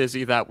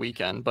busy that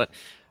weekend. But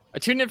I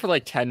tuned in for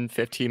like 10,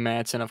 15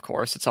 minutes. And of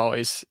course,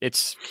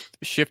 it's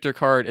shifter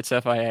kart, it's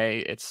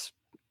FIA, it's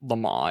Le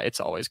Mans. It's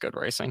always good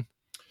racing.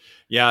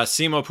 Yeah,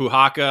 Simo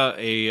Puhaka,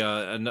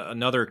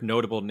 another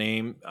notable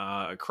name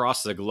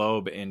across the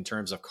globe in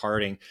terms of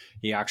karting.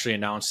 He actually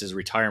announced his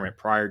retirement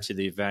prior to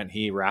the event.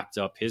 He wrapped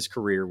up his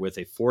career with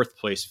a 4th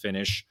place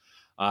finish.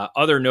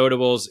 Other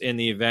notables in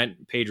the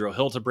event: Pedro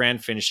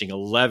Hildebrand finishing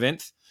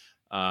 11th,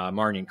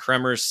 Martin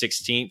Kremers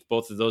 16th.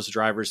 Both of those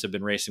drivers have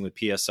been racing with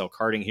PSL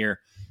Karting here,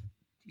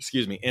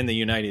 in the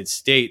United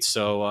States.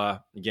 So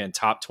again,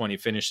 top 20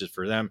 finishes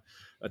for them.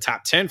 A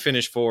top 10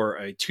 finish for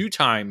a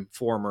 2-time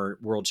former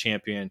world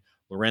champion,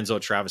 Lorenzo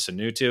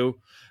Travisanuto,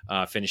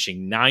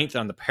 finishing 9th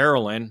on the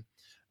Parolin.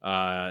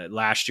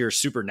 Last year,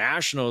 Super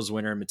Nationals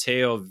winner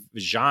Matteo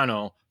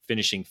Vigiano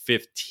finishing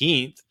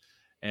 15th.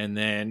 And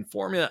then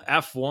former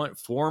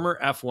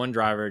F1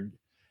 driver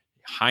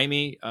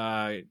Jaime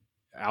I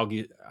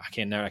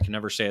can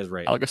never say his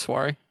right.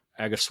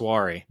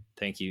 Alguersuari.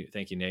 Thank you,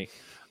 Nate.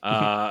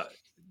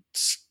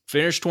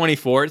 Finished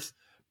 24th.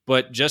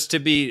 But just to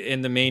be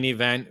in the main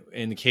event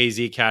in the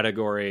KZ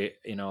category,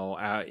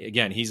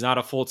 again, he's not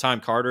a full-time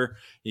karter.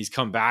 He's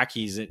come back.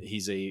 He's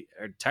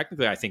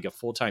technically, I think, a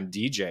full-time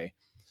DJ,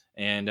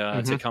 and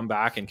to come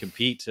back and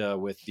compete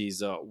with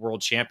these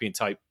world champion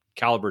type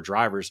caliber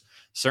drivers,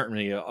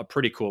 certainly a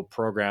pretty cool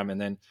program. And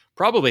then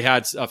probably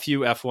had a few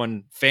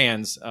F1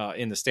 fans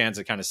in the stands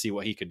to kind of see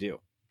what he could do.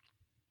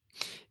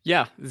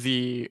 Yeah,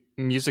 the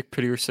music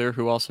producer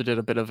who also did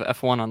a bit of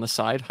F1 on the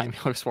side, Jaime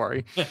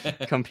Alguersuari,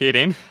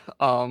 competing.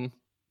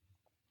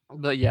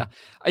 But yeah,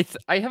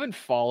 I haven't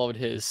followed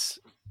his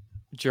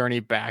journey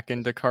back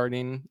into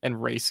karting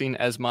and racing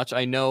as much.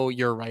 I know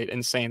you're right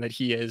in saying that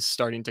he is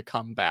starting to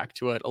come back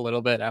to it a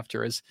little bit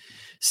after his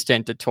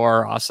stint at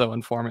Toro Rosso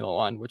in Formula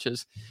One,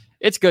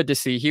 it's good to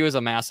see. He was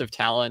a massive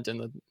talent in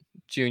the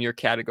junior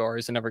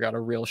categories and never got a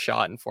real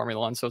shot in Formula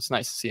One. So it's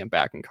nice to see him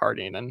back in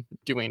karting and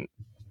doing,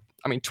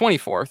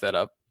 24th at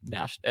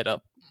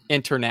a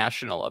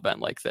international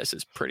event like this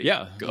is pretty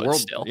good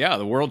still. Yeah,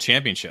 the World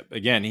Championship.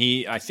 Again,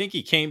 I think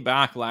he came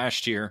back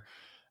last year,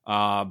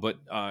 but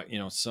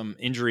some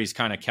injuries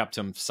kind of kept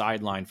him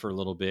sidelined for a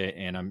little bit,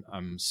 and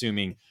I'm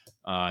assuming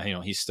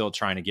he's still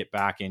trying to get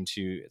back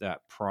into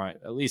that prime,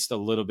 at least a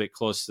little bit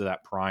close to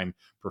that prime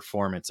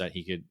performance that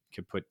he could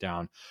put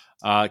down.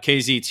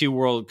 KZ2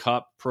 World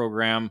Cup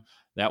program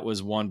that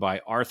was won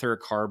by Arthur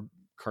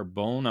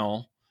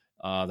Carbonell.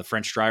 The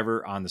French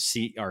driver on the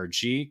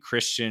CRG,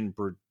 Christian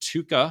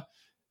Bertuca,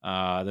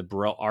 the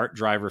Burrell Art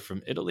driver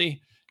from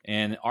Italy,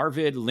 and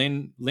Arvid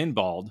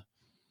Lindblad,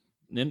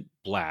 the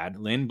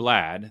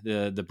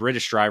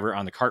British driver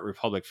on the Kart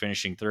Republic,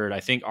 finishing 3rd. I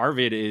think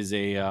Arvid is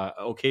a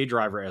OK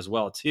driver as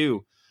well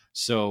too,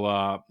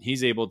 so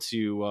he's able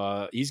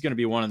to. He's going to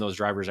be one of those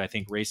drivers, I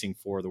think, racing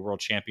for the World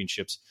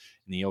Championships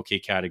in the OK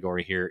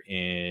category here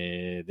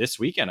this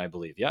weekend, I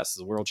believe. Yes,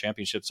 the World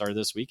Championships are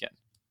this weekend.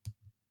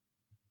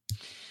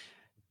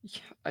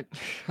 I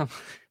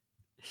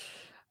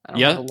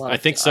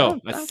think so.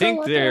 I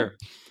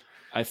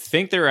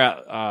think they're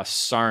at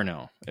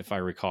Sarno, if I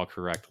recall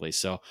correctly.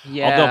 So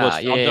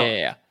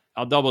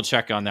I'll double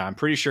check on that. I'm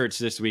pretty sure it's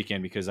this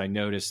weekend because I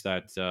noticed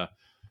that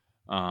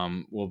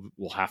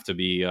we'll have to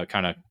be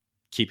kind of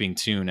keeping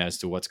tune as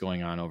to what's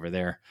going on over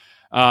there.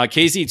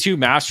 KZ2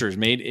 Masters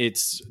made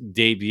its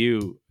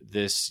debut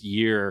this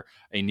year,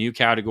 a new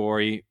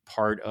category,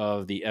 part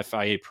of the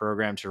FIA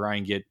program to try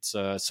and get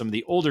some of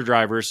the older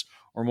drivers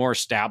or more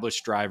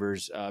established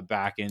drivers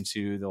back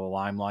into the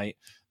limelight,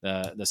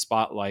 the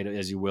spotlight,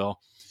 as you will.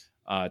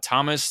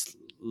 Thomas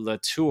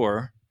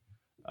Latour,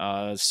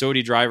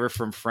 Saudi driver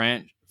from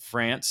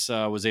France,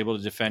 was able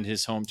to defend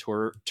his home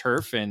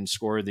turf and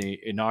score the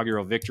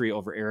inaugural victory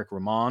over Eric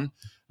Ramon,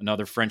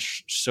 another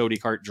French Saudi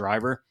kart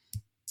driver.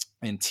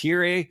 And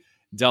Thierry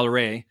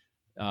Delray,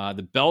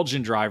 the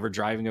Belgian driver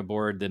driving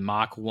aboard the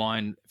Mach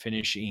 1,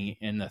 finishing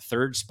in the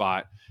 3rd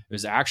spot. It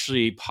was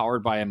actually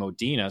powered by a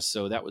Modena,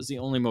 so that was the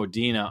only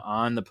Modena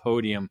on the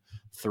podium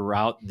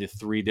throughout the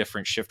 3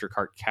 different shifter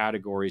kart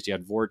categories. You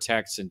had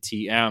Vortex and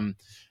TM,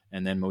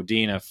 and then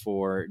Modena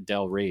for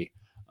Del Rey.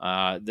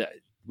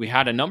 We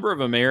had a number of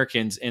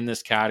Americans in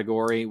this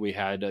category. We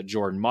had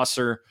Jordan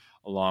Musser,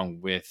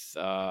 along with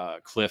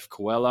Cliff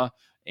Coella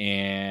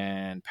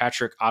and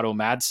Patrick Otto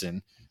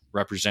Madsen,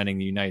 representing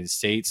the United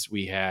States.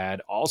 We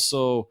had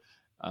also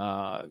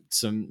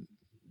some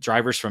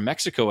drivers from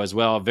Mexico as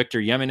well. Victor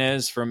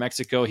Jimenez from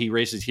Mexico. He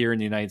races here in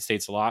the United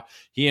States a lot.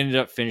 He ended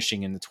up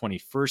finishing in the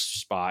 21st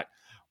spot,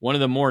 One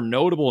of the more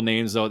notable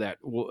names, though, that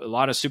a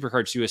lot of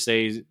Supercarts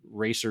USA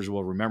racers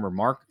will remember,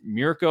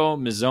 Mirko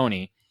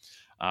Mazzoni,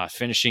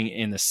 finishing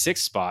in the 6th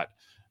spot.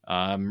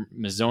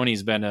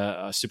 Mazzoni's been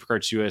a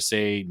Supercarts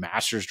USA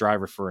Masters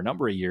driver for a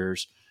number of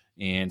years.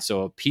 And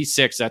so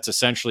P6, that's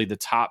essentially the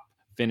top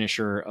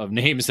finisher of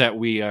names that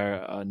we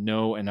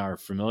know and are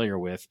familiar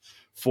with.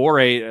 For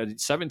a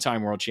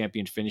 7-time world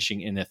champion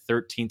finishing in the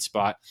 13th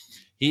spot.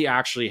 He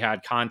actually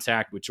had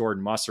contact with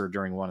Jordan Musser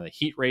during one of the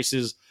heat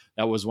races.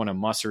 That was one of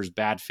Musser's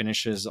bad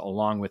finishes,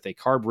 along with a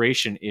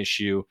carburation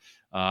issue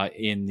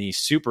in the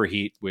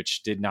superheat,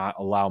 which did not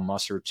allow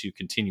Musser to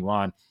continue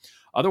on.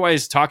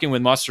 Otherwise, talking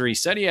with Musser, he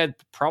said he had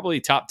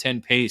probably top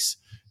 10 pace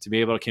to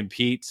be able to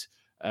compete.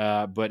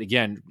 But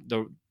again,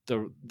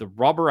 the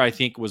rubber, I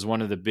think, was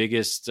one of the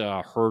biggest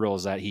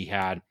hurdles that he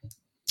had.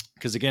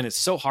 Because again, it's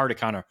so hard to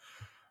kind of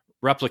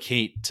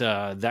replicate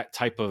that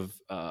type of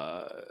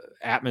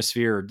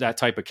atmosphere, that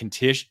type of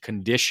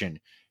condition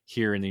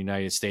here in the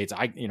United States.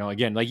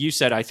 Again, like you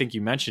said, I think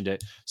you mentioned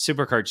it,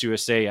 Supercarts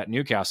USA at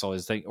Newcastle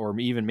or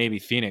even maybe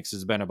Phoenix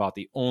has been about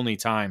the only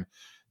time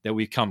that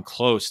we come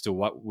close to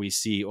what we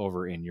see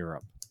over in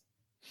Europe.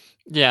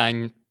 Yeah,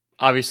 and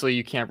obviously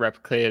you can't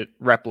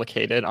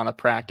replicate it on a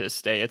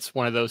practice day. It's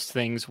one of those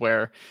things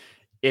where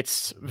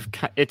it's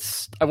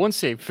I wouldn't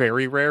say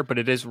very rare, but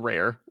it is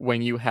rare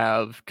when you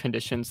have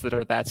conditions that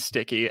are that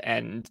sticky,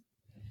 and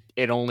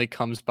it only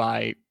comes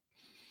by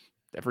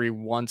every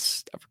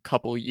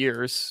couple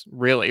years,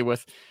 really,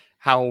 with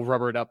how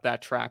rubbered up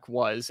that track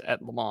was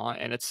at Le Mans.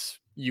 And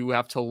you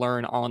have to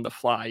learn on the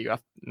fly.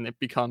 And it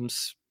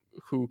becomes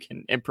who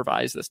can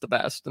improvise this the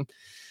best. And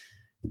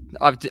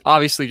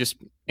obviously just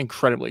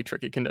incredibly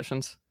tricky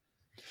conditions.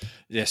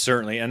 Yeah,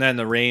 certainly. And then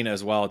the rain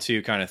as well,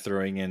 too, kind of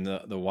throwing in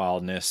the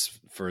wildness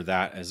for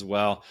that as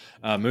well.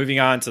 Moving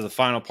on to the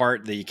final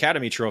part, the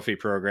Academy Trophy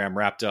program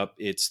wrapped up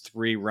its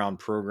 3-round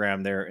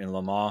program there in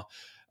Le Mans.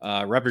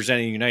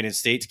 Representing the United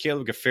States,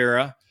 Caleb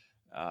Gaffera,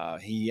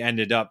 he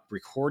ended up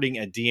recording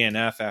a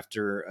DNF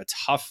after a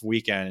tough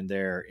weekend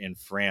there in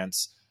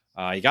France.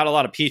 He got a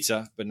lot of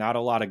pizza, but not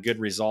a lot of good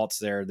results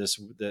there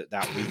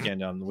that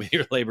weekend on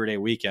the Labor Day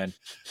weekend.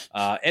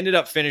 Ended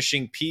up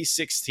finishing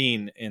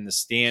P16 in the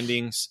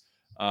standings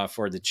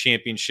for the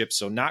championship.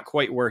 So not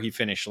quite where he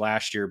finished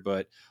last year,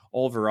 but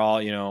overall,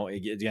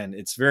 again,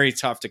 it's very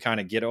tough to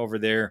kind of get over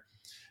there.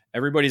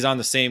 Everybody's on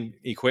the same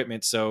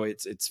equipment, so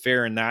it's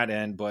fair in that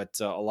end, but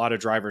a lot of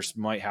drivers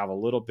might have a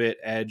little bit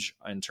edge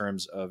in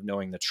terms of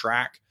knowing the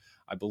track.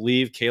 I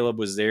believe Caleb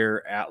was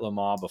there at Le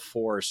Mans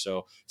before,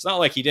 so it's not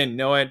like he didn't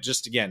know it.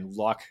 Just, again,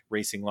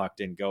 racing luck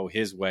didn't go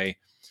his way.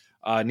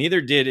 Neither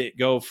did it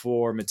go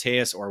for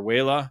Matheus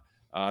Orjuela,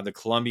 the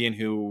Colombian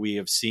who we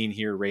have seen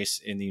here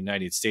race in the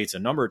United States a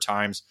number of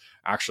times,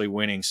 actually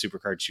winning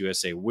Supercarts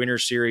USA Winter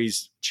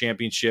Series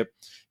Championship.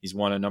 He's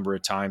won a number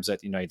of times at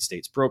the United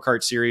States Pro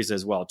Kart Series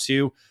as well,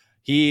 too.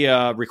 He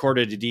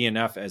recorded a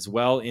DNF as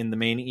well in the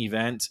main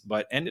event,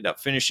 but ended up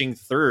finishing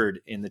 3rd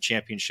in the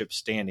championship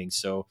standings.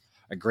 So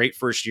a great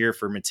first year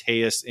for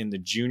Matheus in the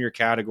junior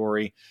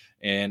category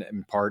and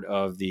part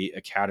of the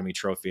Academy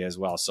Trophy as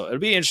well. So it'll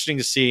be interesting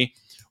to see.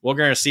 We're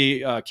going to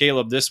see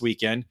Caleb this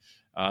weekend.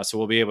 So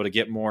we'll be able to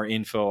get more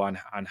info on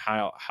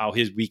how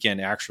his weekend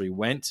actually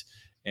went.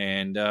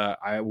 And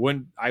I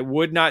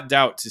would not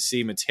doubt to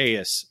see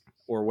Matheus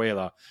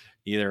Orjuela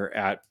either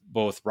at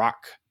both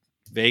Rock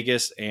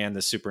Vegas and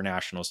the Super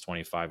Nationals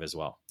 25 as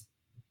well.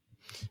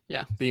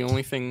 Yeah, the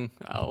only thing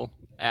I'll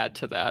add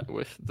to that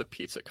with the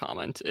pizza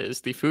comment is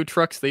the food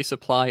trucks they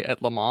supply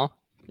at Le Mans,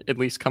 at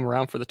least come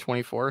around for the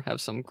 24, have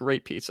some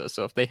great pizza.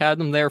 So if they had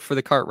them there for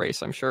the kart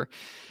race, I'm sure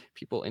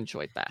people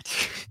enjoyed that.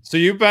 So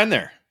you've been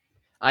there?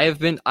 I have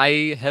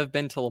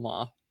been to Le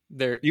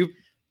Mans.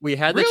 We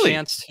had the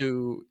chance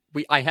to.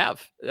 I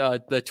have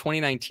the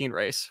 2019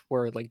 race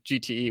where like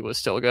GTE was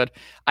still good.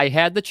 I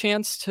had the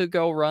chance to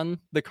go run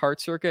the kart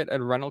circuit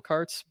at rental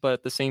karts, but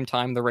at the same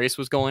time the race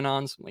was going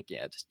on. So I'm like,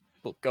 yeah, just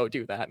we'll go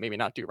do that. Maybe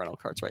not do rental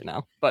karts right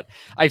now. But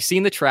I've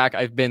seen the track.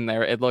 I've been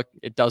there.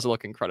 It does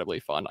look incredibly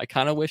fun. I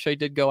kind of wish I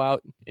did go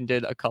out and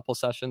did a couple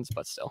sessions,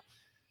 but still.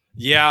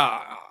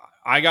 Yeah.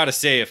 I got to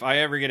say, if I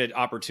ever get an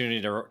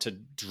opportunity to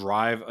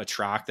drive a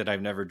track that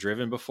I've never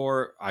driven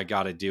before, I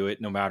got to do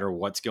it no matter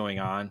what's going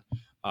on.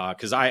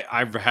 Because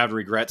I've had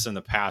regrets in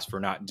the past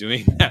for not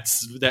doing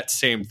that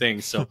same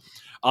thing. So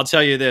I'll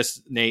tell you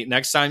this, Nate,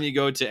 next time you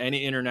go to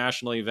any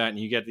international event and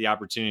you get the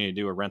opportunity to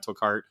do a rental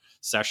kart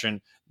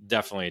session,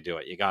 definitely do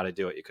it. You got to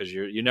do it because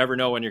you never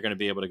know when you're going to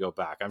be able to go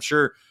back. I'm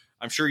sure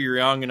you're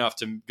young enough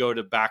to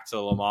go back to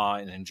Le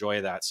Mans and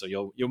enjoy that. So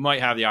you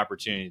might have the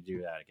opportunity to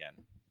do that again.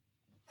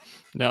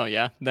 No,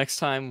 yeah. Next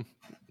time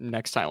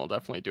we'll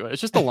definitely do it.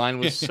 It's just the line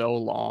was so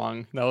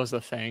long. That was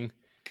the thing.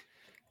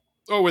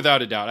 Oh,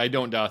 without a doubt. I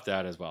don't doubt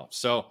that as well.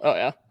 So, oh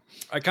yeah,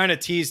 I kind of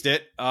teased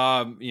it.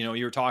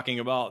 You were talking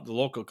about the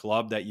local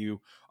club that you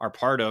are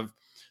part of.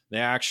 they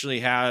actually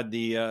had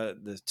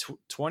the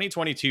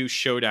 2022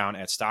 showdown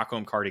at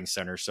Stockholm Karting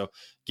Center. So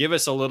give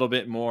us a little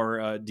bit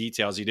more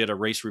details. You did a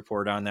race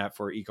report on that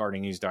for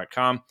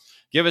ekartingnews.com.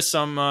 Give us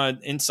some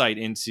insight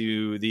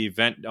into the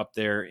event up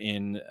there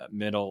in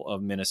middle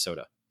of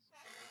Minnesota.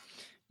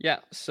 Yeah,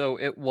 so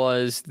it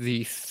was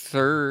the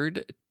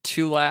third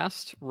to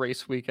last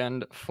race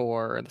weekend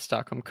for the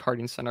Stockholm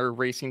Karting Center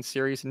Racing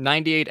Series.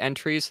 98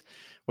 entries,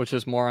 which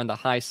is more on the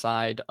high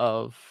side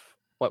of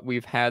what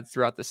we've had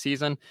throughout the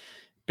season.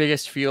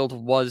 Biggest field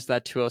was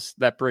that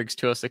Briggs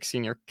 206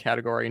 senior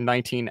category,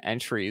 19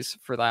 entries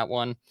for that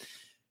one.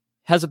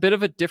 Has a bit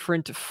of a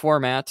different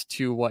format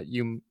to what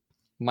you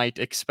might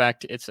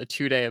expect. It's a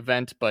 2-day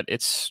event, but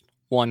it's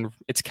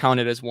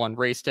counted as one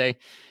race day.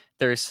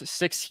 There's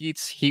 6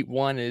 heats. Heat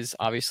 1 is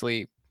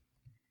obviously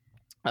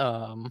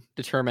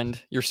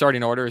determined. Your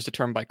starting order is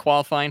determined by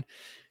qualifying.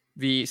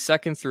 The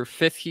 2nd through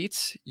 5th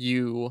heats,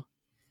 you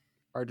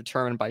are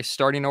determined by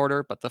starting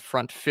order, but the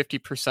front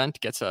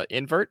 50% gets an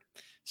invert.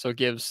 So it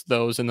gives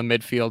those in the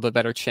midfield a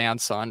better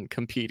chance on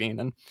competing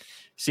and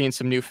seeing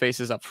some new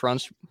faces up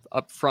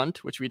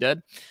front, which we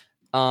did.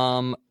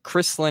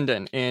 Chris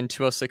Linden in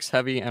 206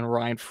 Heavy and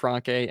Ryan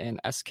Franke in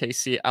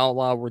SKC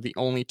Outlaw were the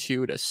only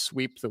two to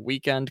sweep the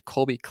weekend.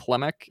 Colby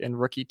Klemek in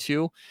Rookie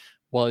 2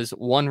 was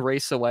 1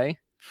 race away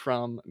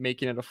from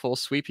making it a full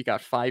sweep. He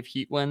got 5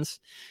 heat wins,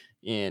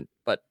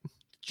 but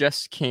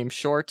just came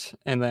short.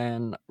 And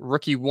then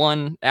Rookie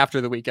 1 after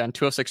the weekend,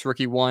 206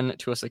 Rookie 1,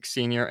 206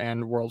 Senior,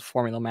 and World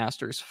Formula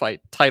Masters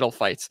title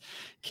fights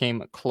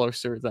came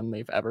closer than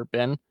they've ever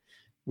been.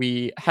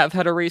 We have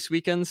had a race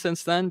weekend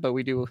since then, but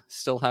we do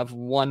still have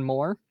one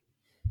more.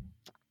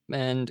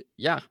 And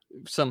yeah,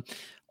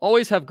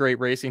 always have great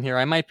racing here.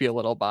 I might be a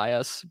little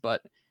biased,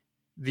 but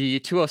the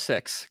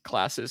 206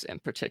 classes in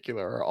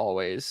particular are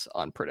always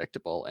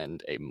unpredictable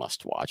and a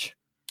must watch.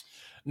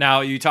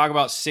 Now you talk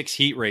about 6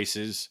 heat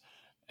races.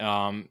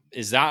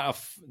 Is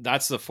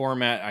that's the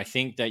format I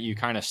think that you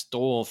kind of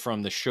stole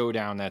from the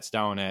showdown that's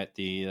down at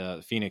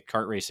the Phoenix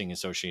Kart Racing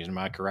Association? Am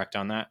I correct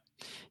on that?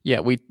 Yeah,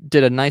 we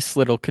did a nice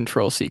little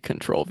Control-C,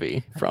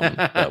 Control-V from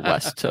the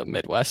West to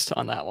Midwest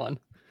on that one.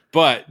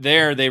 But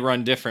there they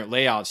run different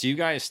layouts. You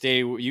guys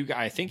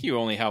I think you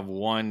only have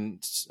one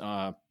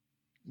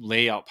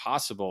layout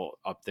possible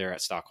up there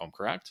at Stockholm,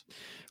 correct?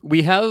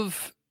 We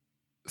have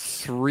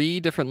 3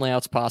 different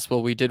layouts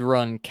possible. We did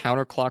run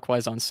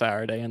counterclockwise on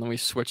Saturday, and then we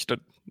switched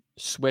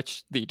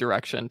the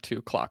direction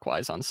to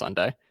clockwise on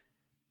Sunday.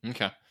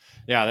 Okay.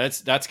 Yeah,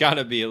 that's got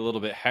to be a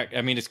little bit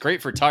I mean, it's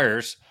great for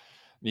tires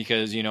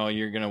because,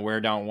 you're going to wear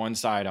down one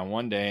side on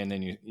one day and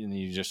then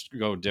you just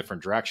go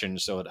different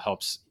directions. So it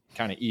helps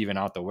kind of even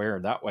out the wear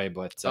that way.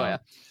 But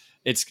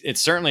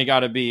it's certainly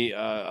got to be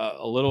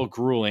a little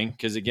grueling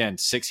because, again,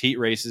 6 heat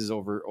races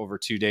over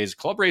 2 days.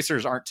 Club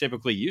racers aren't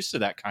typically used to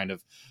that kind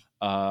of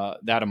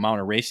that amount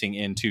of racing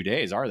in 2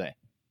 days, are they?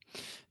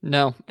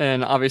 No.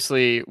 And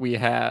obviously we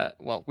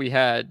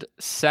had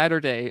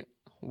Saturday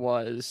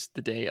was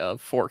the day of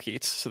 4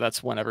 heats. So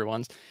that's when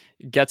everyone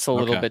gets a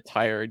little bit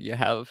tired.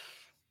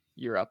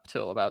 You're up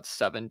till about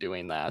 7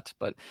 doing that.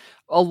 But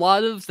a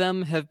lot of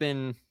them have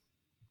been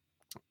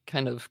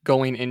kind of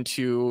going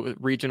into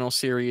regional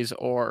series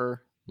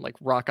or like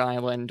Rock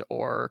Island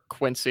or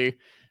Quincy.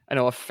 I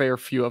know a fair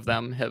few of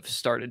them have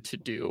started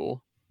to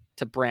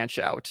branch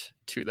out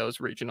to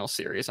those regional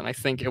series. And I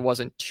think it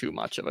wasn't too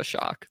much of a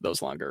shock,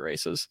 those longer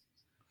races.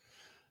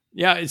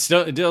 Yeah,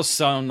 it does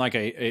sound like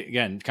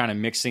again, kind of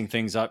mixing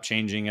things up,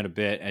 changing it a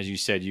bit. As you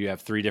said, you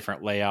have 3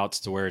 different layouts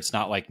to where it's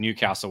not like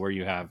Newcastle where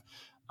you have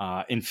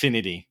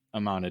infinity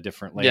amount of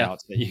different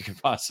layouts that you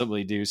could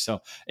possibly do. So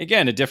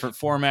again, a different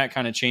format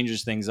kind of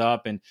changes things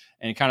up and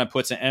kind of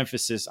puts an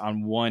emphasis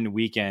on one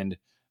weekend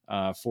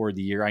for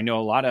the year. I know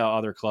a lot of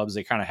other clubs,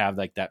 they kind of have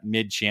like that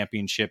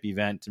mid-championship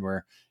event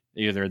where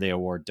either they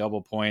award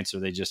double points or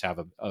they just have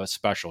a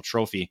special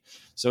trophy.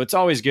 So it's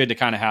always good to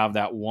kind of have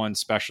that one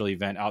special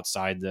event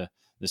outside the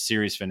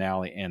series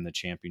finale and the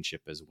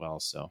championship as well.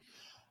 So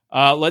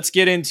let's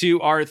get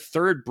into our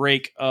third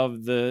break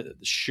of the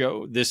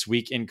show this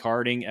week in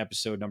karting,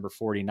 episode number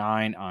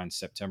 49 on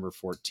September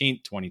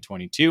 14th,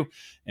 2022.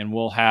 And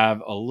we'll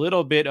have a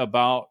little bit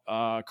about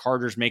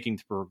karters making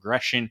the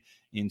progression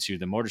into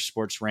the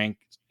motorsports rank.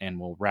 And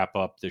we'll wrap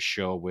up the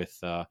show with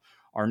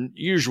our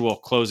usual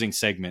closing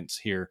segments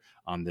here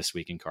on This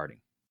Week in Karting.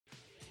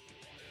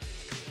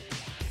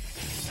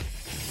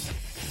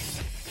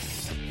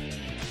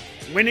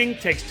 Winning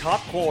takes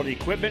top quality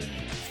equipment,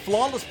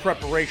 flawless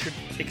preparation,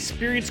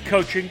 experienced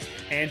coaching,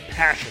 and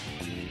passion.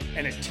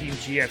 And at Team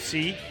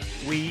GFC,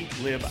 we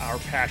live our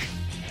passion.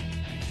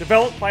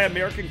 Developed by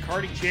American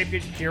karting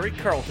champion Gary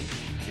Carlton,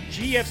 the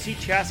GFC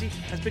chassis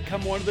has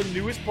become one of the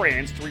newest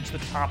brands to reach the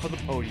top of the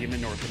podium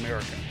in North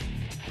America.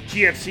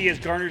 GFC has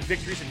garnered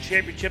victories and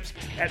championships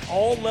at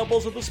all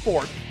levels of the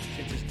sport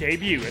since its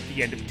debut at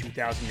the end of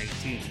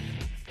 2018.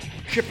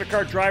 Shifter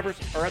car drivers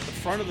are at the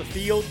front of the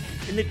field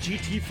in the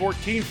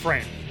GT14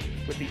 frame,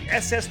 with the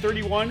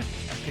SS31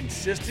 a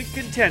consistent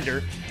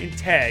contender in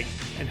tag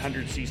and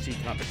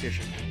 100cc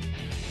competition.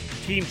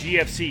 Team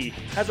GFC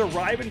has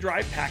arrive and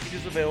drive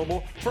packages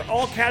available for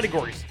all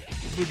categories,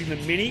 including the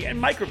mini and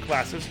micro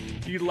classes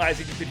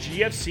utilizing the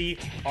GFC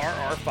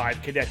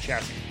RR5 cadet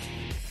chassis.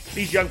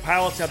 These young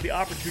pilots have the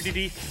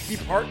opportunity to be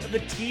part of the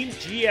Team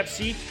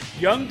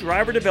GFC Young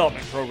Driver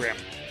Development Program.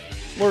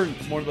 Learn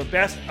from one of the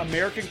best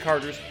American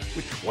karters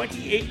with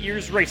 28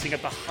 years racing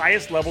at the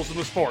highest levels of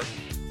the sport,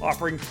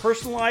 offering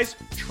personalized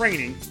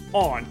training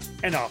on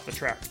and off the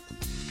track.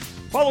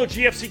 Follow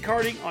GFC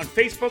Karting on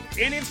Facebook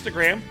and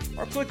Instagram,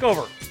 or click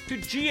over to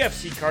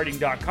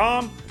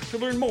gfckarting.com to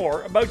learn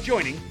more about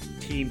joining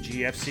Team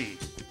GFC.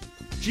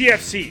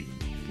 GFC,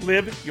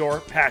 live your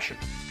passion.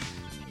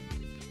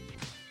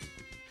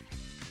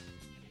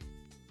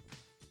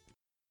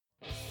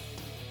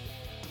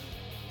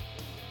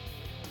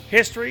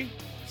 History,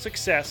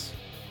 success,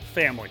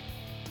 family.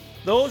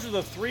 Those are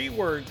the three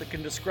words that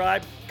can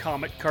describe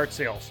Comet Kart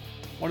Sales,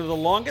 one of the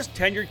longest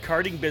tenured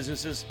karting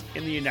businesses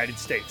in the United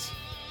States.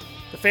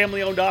 The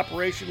family-owned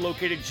operation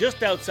located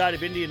just outside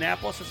of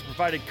Indianapolis has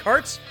provided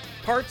karts,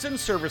 parts, and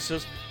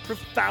services for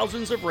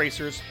thousands of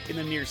racers in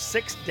the near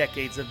 6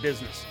 decades of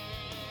business.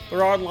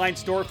 Their online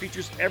store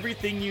features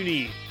everything you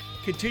need,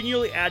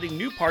 continually adding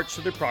new parts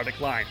to their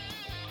product line.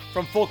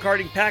 From full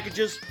karting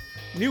packages,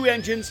 new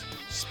engines,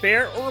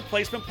 spare or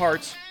replacement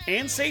parts,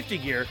 and safety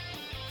gear,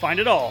 find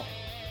it all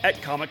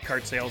at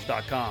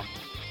CometKartSales.com.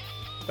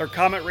 Their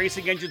Comet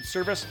Racing Engine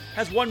service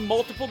has won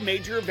multiple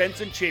major events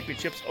and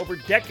championships over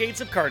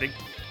decades of karting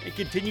and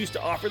continues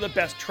to offer the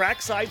best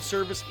trackside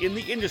service in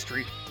the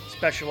industry,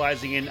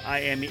 specializing in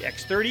IAME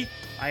X30,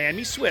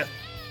 IAME Swift,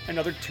 and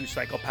other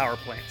 2-cycle power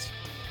plants.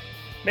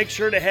 Make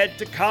sure to head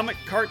to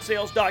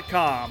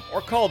CometKartSales.com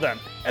or call them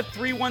at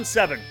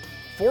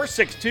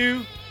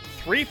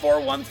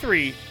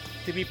 317-462-3413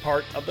 to be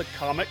part of the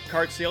Comet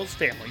Kart Sales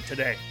family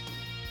today.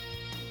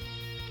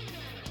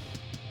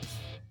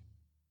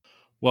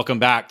 Welcome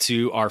back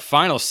to our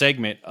final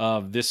segment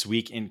of This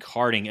Week in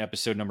Karting,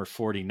 episode number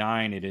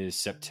 49. It is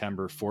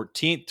September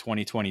 14th,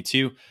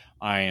 2022.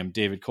 I am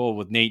David Cole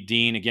with Nate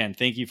Dean. Again,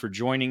 thank you for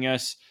joining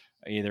us,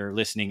 either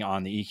listening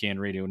on the ECAN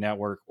Radio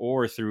Network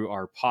or through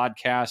our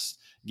podcast.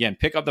 Again,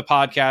 pick up the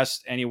podcast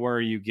anywhere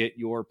you get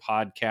your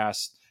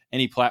podcast,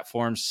 any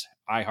platforms,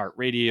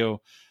 iHeartRadio,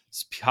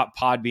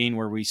 Podbean,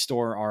 where we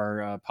store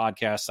our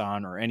podcasts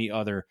on, or any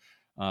other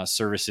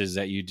services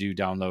that you do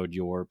download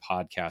your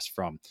podcast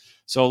from.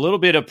 So a little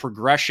bit of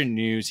progression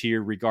news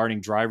here regarding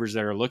drivers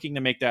that are looking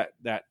to make that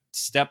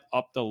step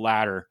up the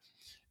ladder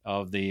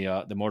of the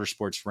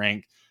motorsports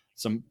rank.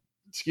 Some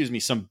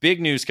big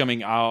news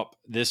coming out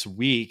this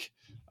week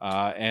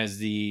as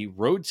the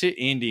Road to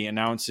Indy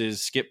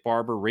announces Skip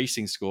Barber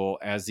Racing School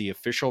as the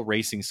official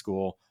racing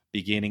school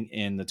beginning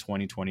in the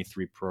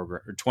 2023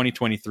 program or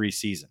 2023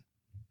 season.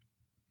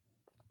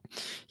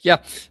 Yeah,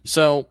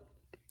 so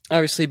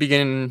obviously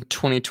beginning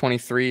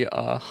 2023,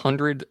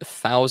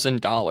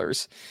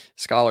 $100,000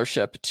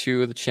 scholarship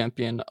to the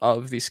champion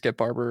of the Skip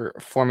Barber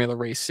Formula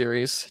Race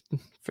Series,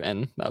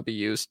 and that'll be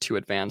used to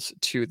advance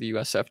to the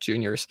USF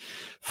Juniors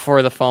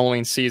for the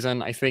following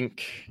season. I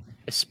think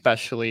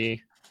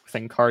especially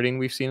within karting,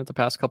 we've seen it the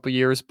past couple of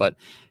years, but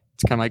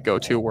it's kind of my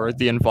go-to word,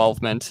 the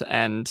involvement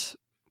and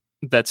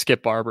that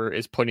Skip Barber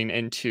is putting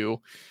into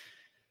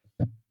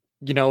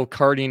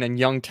karting and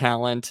young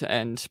talent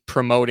and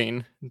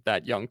promoting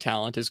that young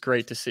talent is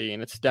great to see,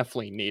 and it's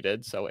definitely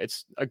needed. So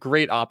it's a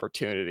great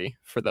opportunity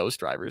for those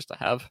drivers to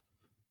have.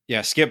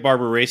 Yeah, Skip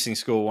Barber Racing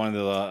School, one of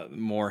the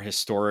more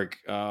historic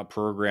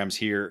programs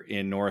here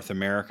in North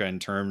America in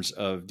terms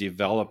of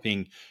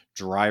developing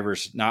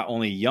drivers, not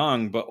only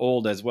young, but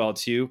old as well,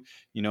 too.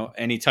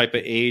 Any type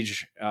of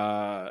age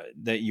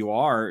that you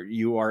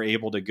are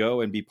able to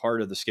go and be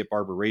part of the Skip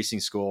Barber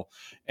Racing School.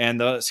 And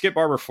the Skip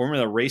Barber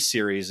Formula Race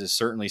Series is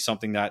certainly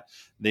something that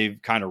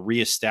they've kind of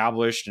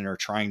reestablished and are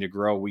trying to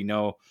grow. We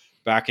know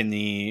back in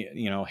the,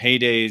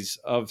 heydays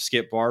of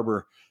Skip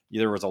Barber,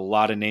 there was a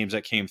lot of names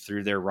that came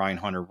through there. Ryan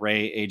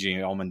Hunter-Reay, AJ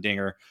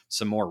Allmendinger.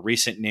 Some more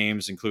recent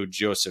names include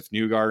Joseph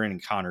Newgarden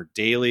and Connor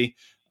Daly.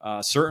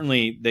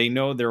 Certainly, they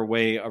know their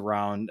way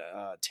around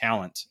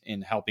talent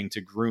in helping to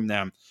groom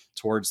them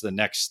towards the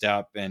next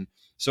step. And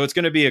so it's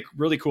going to be a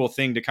really cool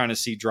thing to kind of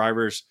see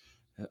drivers,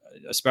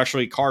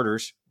 especially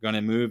karters, going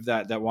to move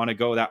that want to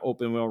go that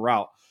open wheel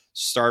route.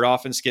 Start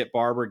off in Skip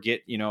Barber,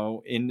 get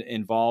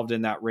involved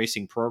in that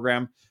racing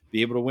program,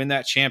 be able to win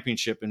that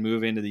championship and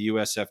move into the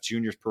USF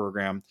Juniors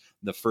program,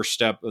 the first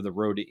step of the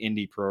Road to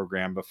Indy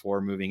program before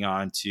moving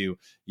on to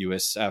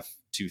USF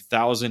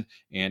 2000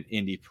 and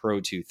Indy Pro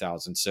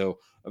 2000. So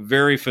a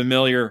very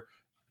familiar,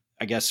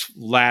 I guess,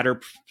 ladder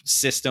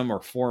system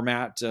or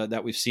format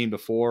that we've seen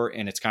before,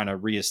 and it's kind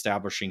of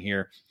reestablishing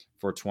here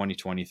for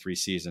 2023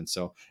 season.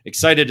 So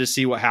excited to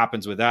see what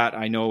happens with that.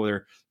 I know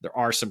there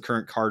are some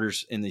current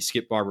karters in the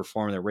Skip Barber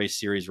Formula Race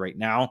Series right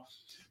now.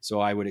 So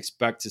I would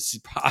expect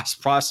to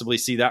possibly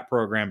see that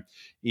program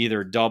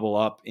either double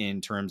up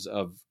in terms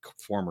of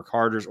former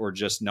karters or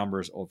just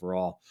numbers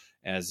overall,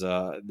 as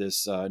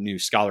this new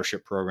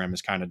scholarship program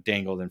is kind of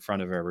dangled in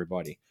front of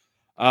everybody.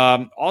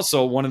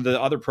 Also, one of the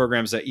other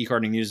programs that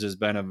eKarting News has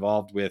been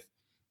involved with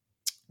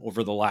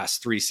over the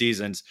last 3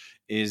 seasons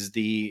is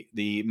the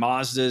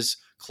Mazda's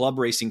Club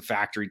Racing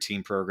Factory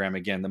Team program.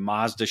 Again, the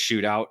Mazda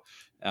Shootout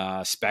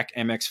Spec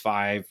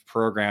MX5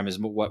 program is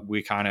what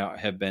we kind of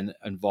have been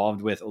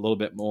involved with a little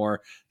bit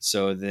more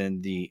so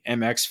than the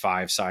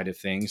MX5 side of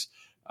things.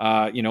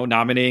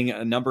 Nominating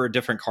a number of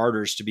different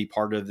karters to be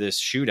part of this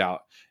shootout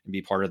and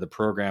be part of the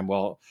program.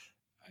 Well,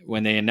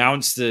 when they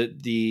announced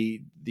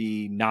the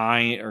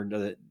 9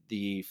 or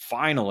the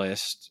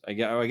finalists,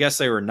 I guess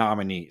they were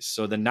nominees.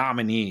 So the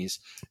nominees,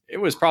 it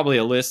was probably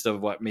a list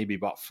of maybe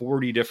about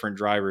 40 different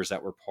drivers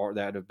that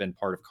have been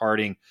part of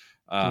karting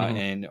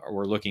and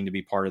were looking to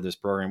be part of this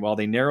program. Well,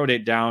 they narrowed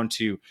it down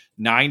to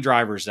 9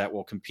 drivers that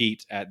will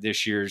compete at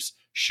this year's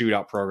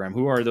shootout program.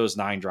 Who are those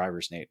 9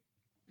 drivers, Nate?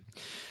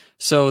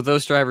 So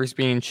those drivers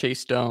being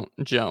Chase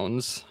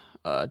Jones,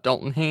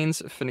 Dalton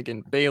Haynes,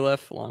 Finnegan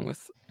Bailiff, along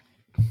with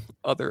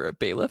other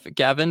Bailiff,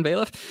 Gavin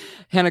Bailiff,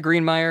 Hannah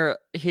Greenmeyer,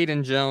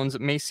 Hayden Jones,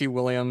 Macy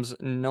Williams,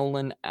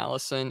 Nolan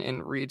Allison,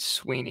 and Reed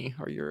Sweeney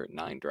are your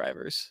 9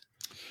 drivers.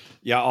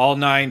 Yeah, all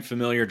 9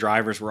 familiar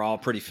drivers. We're all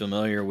pretty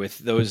familiar with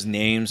those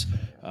names,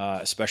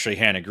 especially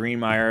Hannah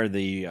Greenmeyer,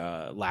 the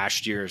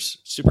last year's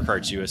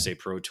SuperKarts USA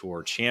Pro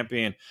Tour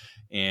champion,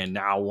 and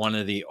now one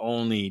of the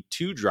only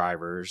 2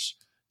 drivers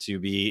to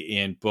be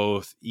in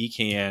both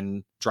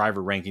EKN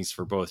driver rankings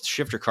for both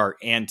shifter kart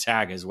and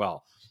tag as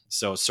well.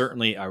 So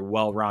certainly a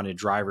well-rounded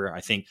driver. I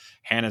think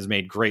Hannah's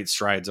made great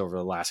strides over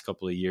the last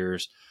couple of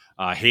years.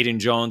 Hayden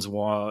Jones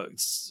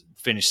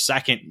finished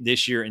second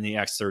this year in the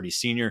X30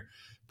 Senior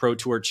Pro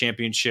Tour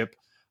Championship.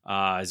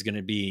 Is going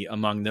to be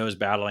among those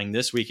battling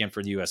this weekend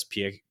for the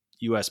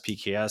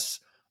USPKS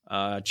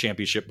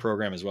Championship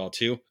program as well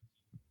too.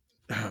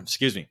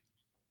 Excuse me.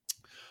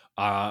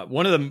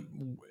 One of the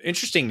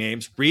interesting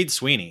names, Reed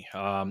Sweeney.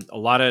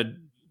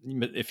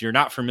 If you're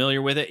not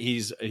familiar with it,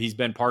 he's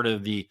been part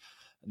of the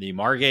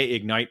Margay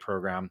Ignite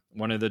program.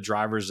 One of the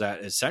drivers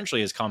that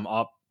essentially has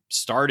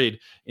started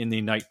in the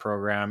Ignite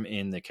program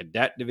in the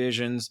cadet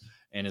divisions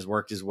and has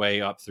worked his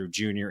way up through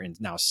junior and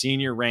now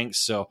senior ranks.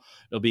 So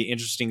it'll be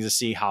interesting to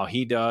see how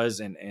he does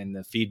and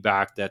the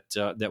feedback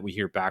that we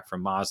hear back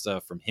from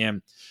Mazda from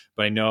him.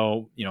 But I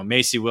know,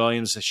 Macy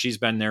Williams, she's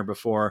been there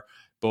before.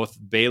 Both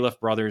Bailiff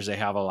brothers, they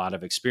have a lot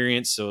of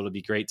experience, so it'll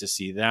be great to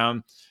see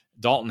them.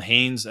 Dalton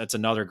Haynes, that's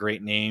another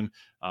great name.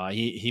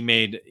 He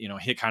made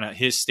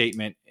his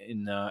statement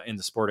in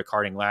the sport of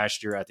karting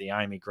last year at the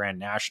IME Grand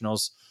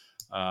Nationals,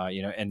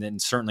 and then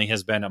certainly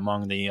has been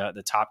among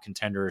the top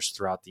contenders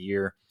throughout the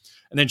year.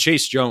 And then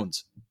Chase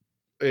Jones,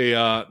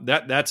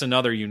 that's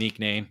another unique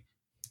name.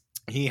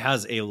 He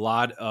has a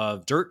lot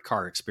of dirt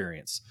car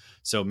experience.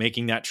 So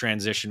making that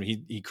transition,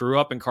 he grew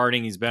up in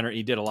karting.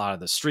 He did a lot of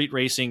the street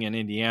racing in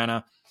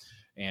Indiana,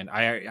 and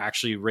I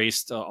actually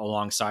raced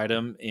alongside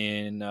him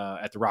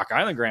at the Rock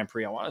Island Grand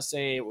Prix. I want to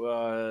say it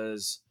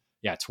was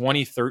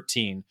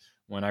 2013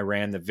 when I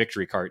ran the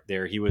Victory Kart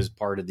there. He was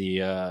part of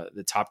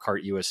the Top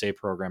Kart USA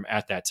program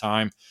at that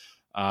time.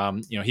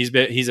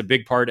 He's a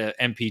big part of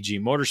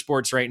MPG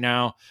Motorsports right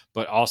now,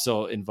 but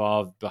also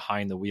involved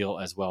behind the wheel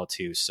as well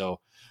too. So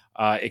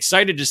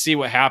excited to see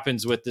what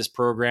happens with this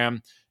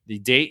program. The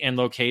date and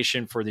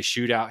location for the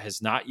shootout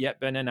has not yet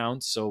been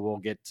announced, so we'll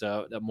get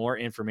more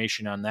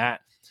information on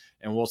that,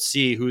 and we'll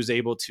see who's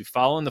able to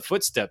follow in the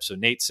footsteps of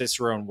Nate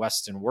Cicero and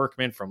Weston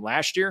Workman from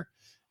last year,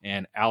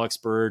 and Alex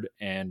Bird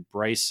and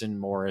Bryson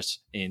Morris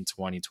in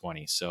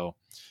 2020. So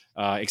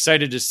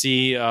excited to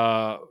see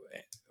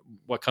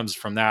what comes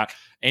from that.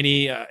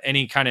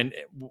 Any kind of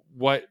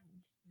what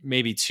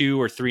maybe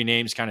 2 or 3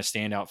 names kind of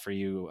stand out for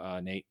you,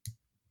 Nate?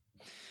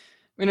 I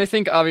mean, I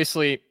think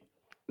obviously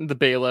the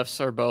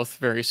Bailiffs are both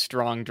very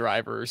strong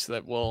drivers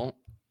that will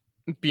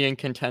be in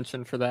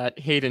contention for that.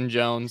 Hayden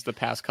Jones, the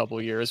past couple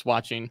of years,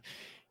 watching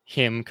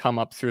him come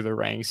up through the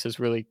ranks, has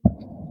really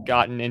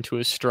gotten into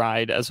his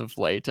stride as of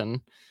late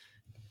and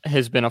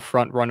has been a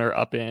front runner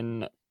up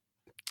in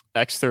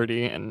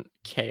X30 and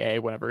KA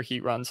whenever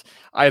he runs.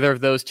 Either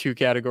of those 2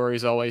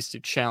 categories always to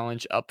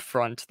challenge up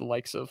front the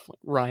likes of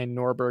Ryan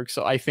Norberg.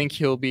 So I think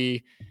he'll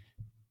be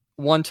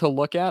one to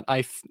look at.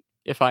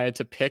 If I had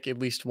to pick at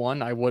least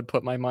one, I would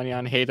put my money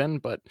on Hayden,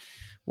 but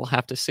we'll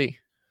have to see.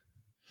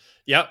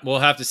 Yep, we'll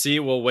have to see.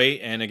 We'll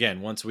wait. And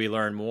again, once we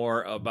learn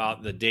more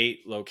about the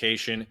date,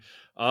 location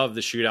of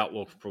the shootout,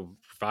 we'll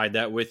provide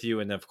that with you.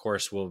 And of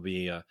course, we'll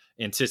be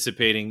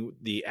anticipating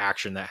the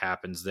action that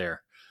happens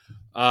there.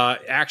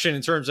 Action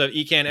in terms of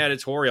EKN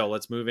editorial.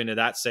 Let's move into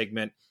that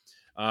segment.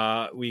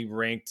 We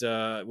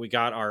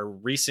got our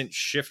recent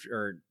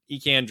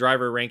EKN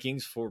driver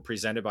rankings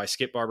presented by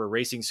Skip Barber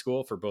Racing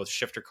School for both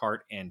shifter kart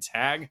and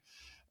tag.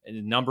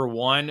 And number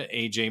 1,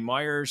 AJ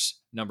Myers.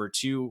 Number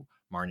 2,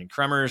 Martin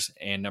Kremers,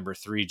 and number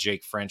 3,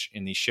 Jake French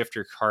in the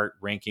shifter kart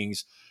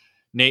rankings.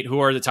 Nate, who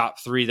are the top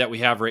 3 that we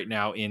have right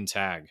now in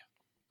tag?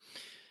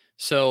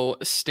 So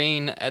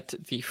staying at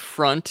the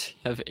front,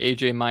 have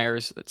AJ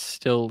Myers that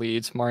still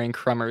leads, Martin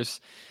Kremers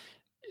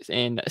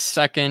in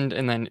second,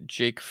 and then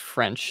Jake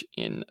French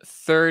in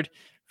third.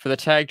 For the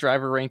tag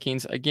driver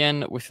rankings,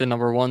 again, with the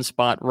number 1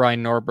 spot,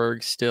 Ryan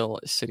Norberg still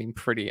sitting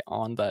pretty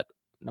on that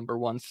number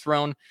 1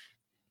 throne.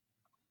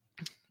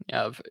 You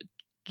have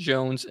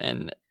Jones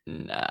and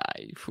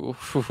Hayden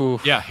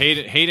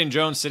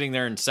Jones sitting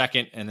there in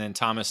second, and then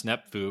Thomas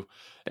Nepfu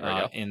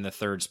in the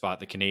third spot,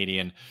 the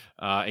Canadian.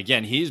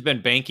 Again, he's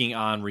been banking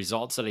on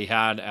results that he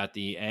had at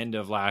the end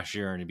of last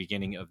year and the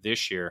beginning of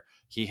this year.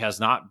 He has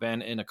not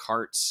been in a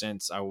kart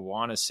since, I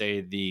want to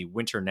say, the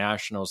Winter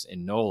Nationals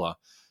in NOLA.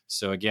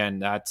 So again,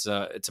 that's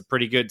it's a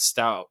pretty good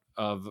stout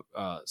of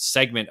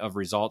segment of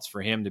results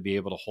for him to be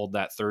able to hold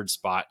that third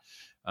spot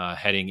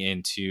heading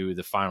into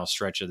the final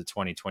stretch of the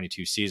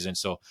 2022 season.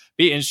 So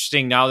be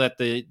interesting now that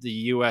the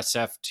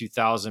USF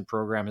 2000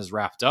 program has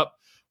wrapped up.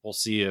 We'll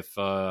see if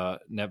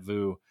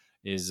Nepvu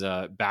is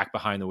back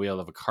behind the wheel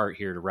of a kart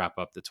here to wrap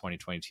up the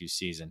 2022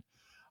 season.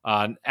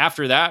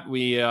 After that,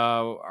 we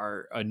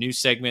are a new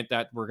segment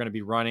that we're going to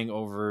be running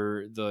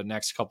over the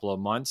next couple of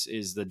months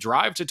is the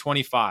Drive to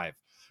 25,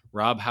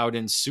 Rob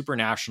Howden's Super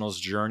Nationals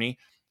journey.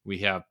 We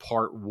have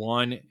part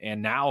 1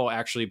 and now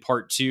actually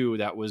part 2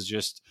 that was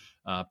just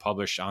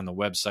published on the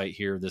website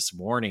here this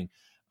morning,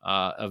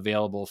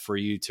 available for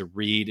you to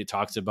read. It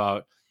talks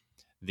about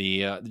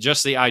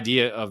just the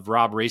idea of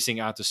Rob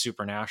racing out the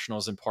Super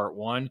Nationals in part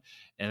 1.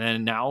 And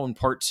then now in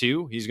part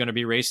 2, he's going to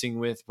be racing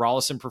with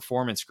Rollison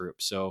Performance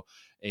Group. So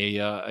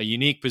a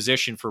unique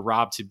position for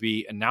Rob to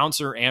be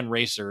announcer and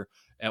racer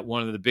at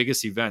one of the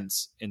biggest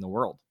events in the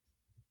world.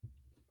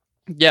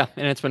 Yeah,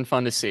 and it's been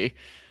fun to see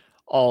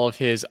all of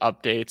his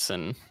updates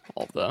and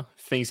all the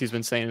things he's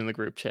been saying in the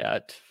group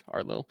chat,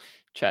 our little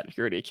chat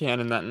here at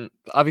ECAN, and then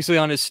obviously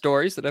on his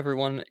stories that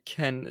everyone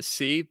can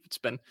see. It's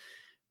been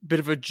a bit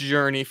of a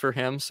journey for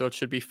him, so it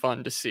should be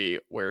fun to see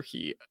where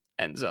he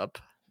ends up,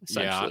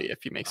 essentially,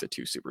 if he makes it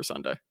to Super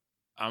Sunday.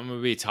 I'm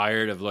gonna be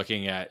tired of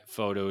looking at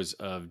photos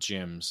of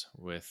gyms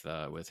with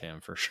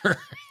him for sure.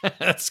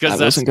 That's because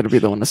I wasn't going to be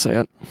the one to say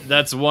it.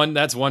 That's one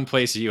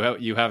place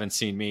you haven't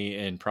seen me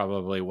in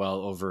probably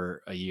well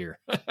over a year.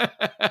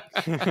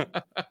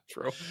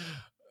 True.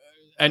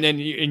 And then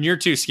you're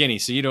too skinny,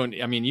 so you don't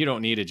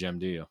need a gym,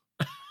 do you?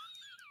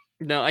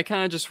 No, I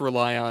kind of just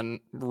rely on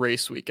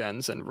race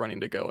weekends and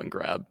running to go and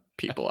grab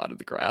people out of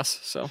the grass.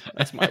 So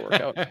that's my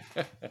workout.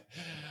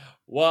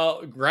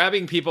 Well,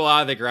 grabbing people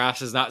out of the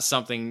grass is not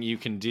something you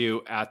can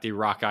do at the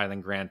Rock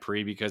Island Grand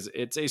Prix because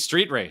it's a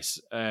street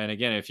race. And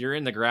again, if you're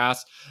in the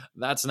grass,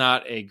 that's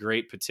not a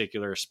great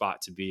particular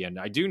spot to be in.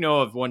 I do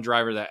know of one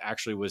driver that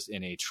actually was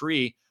in a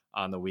tree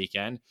on the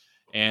weekend.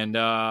 And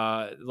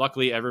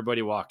luckily,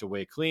 everybody walked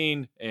away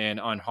clean and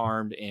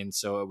unharmed. And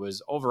so it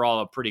was overall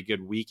a pretty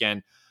good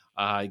weekend.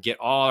 Get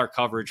all our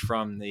coverage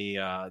from the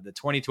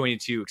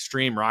 2022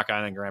 Extreme Rock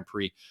Island Grand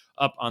Prix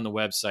up on the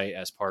website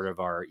as part of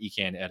our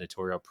ECAN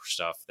editorial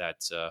stuff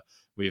that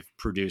we've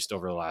produced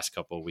over the last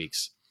couple of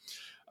weeks.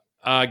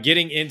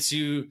 Getting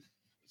into,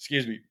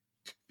 the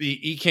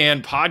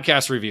ECAN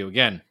podcast review.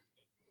 Again,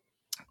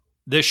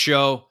 this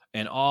show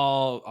and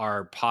all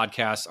our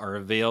podcasts are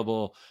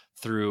available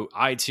through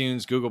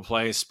iTunes, Google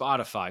Play,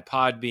 Spotify,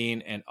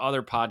 Podbean, and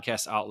other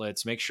podcast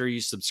outlets. Make sure you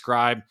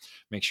subscribe.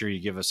 Make sure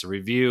you give us a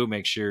review.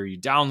 Make sure you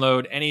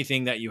download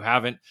anything that you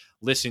haven't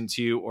listened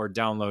to or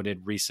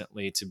downloaded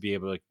recently to be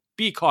able to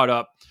be caught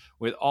up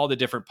with all the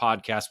different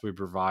podcasts we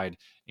provide,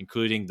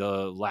 including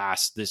the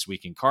last This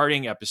Week in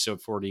Karting,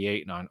 episode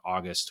 48, and on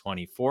August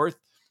 24th.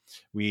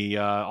 We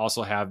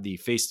also have the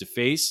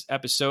face-to-face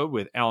episode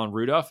with Alan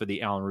Rudolph of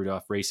the Alan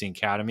Rudolph Racing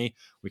Academy.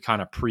 We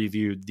kind of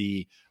previewed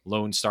the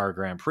Lone Star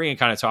Grand Prix and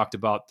kind of talked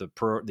about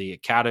the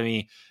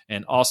Academy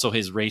and also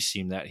his race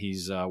team that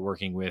he's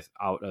working with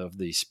out of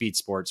the Speed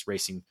Sports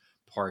Racing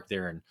Park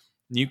there in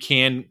New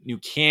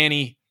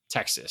Caney,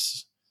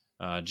 Texas,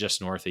 just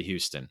north of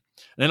Houston.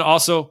 And then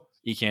also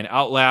ECAN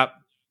Outlap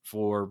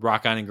for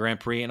Rock Island Grand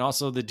Prix and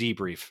also the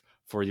debrief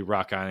for the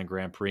Rock Island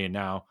Grand Prix. And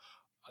now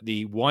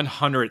the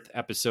 100th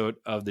episode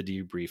of the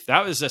debrief.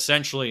 That was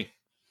essentially,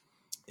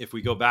 if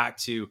we go back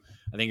to,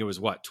 I think it was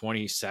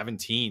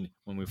 2017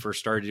 when we first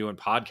started doing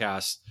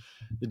podcasts,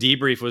 the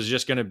debrief was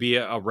just going to be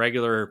a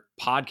regular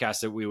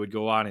podcast that we would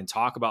go on and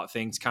talk about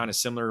things kind of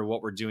similar to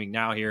what we're doing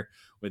now here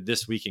with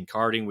This Week in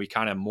Karting. We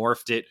kind of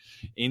morphed it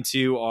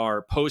into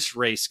our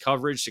post-race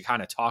coverage to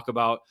kind of talk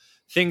about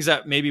things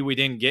that maybe we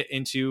didn't get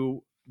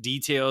into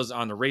details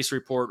on the race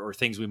report or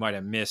things we might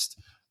have missed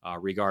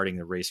regarding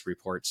the race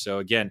report. So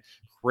again,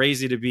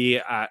 crazy to be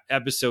at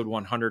episode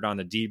 100 on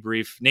the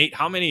debrief. Nate,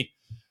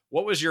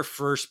 what was your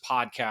first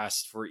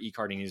podcast for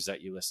eKarting News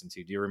that you listened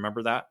to? Do you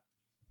remember that?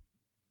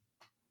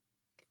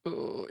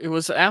 It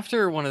was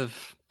after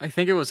I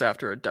think it was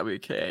after a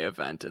WKA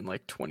event in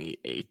like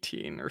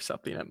 2018 or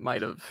something. It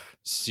might have.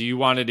 So you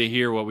wanted to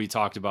hear what we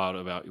talked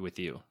about with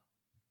you.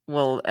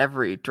 Well,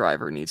 every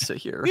driver needs to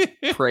hear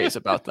praise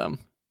about them.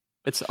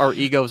 Our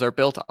egos are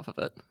built off of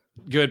it.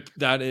 Good.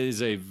 That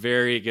is a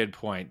very good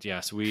point.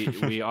 Yes,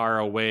 we are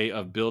a way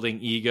of building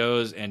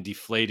egos and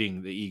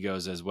deflating the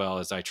egos as well,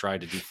 as I try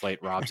to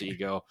deflate Rob's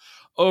ego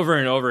over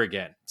and over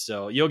again.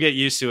 So you'll get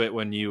used to it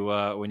when you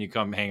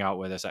come hang out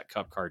with us at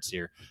Cup Carts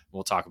here.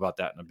 We'll talk about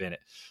that in a minute.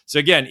 So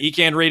again,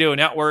 ECAN Radio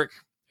Network,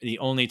 the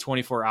only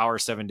 24-hour,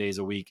 7 days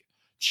a week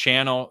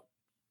channel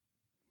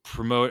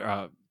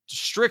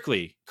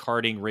strictly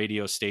karting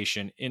radio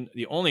station, in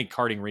the only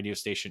karting radio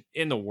station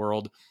in the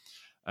world.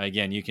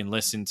 Again, you can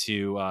listen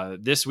to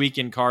This Week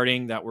in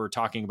Karting that we're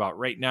talking about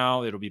right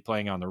now. It'll be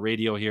playing on the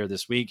radio here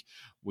this week.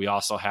 We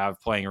also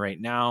have playing right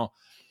now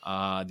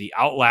the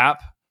Outlap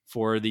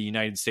for the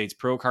United States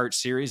Pro Kart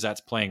Series.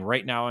 That's playing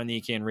right now on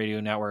the EKN Radio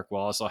Network.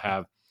 We'll also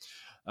have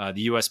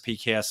the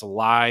USPKS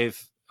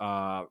Live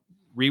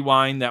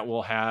Rewind that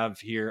we'll have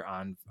here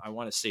on, I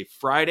want to say,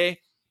 Friday.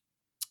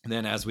 And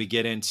then as we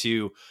get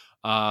into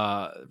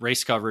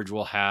race coverage,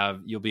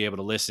 you'll be able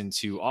to listen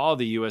to all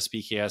the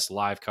USPKS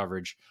live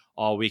coverage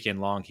all weekend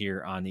long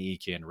here on the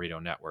EKN Radio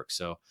Network.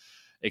 So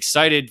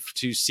excited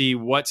to see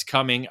what's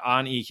coming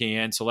on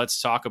EKN. So let's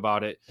talk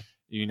about it.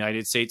 The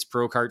United States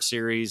Pro Kart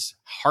Series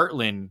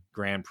Heartland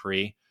Grand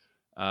Prix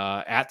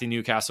at the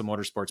Newcastle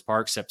Motorsports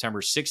Park,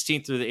 September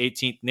 16th through the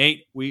 18th.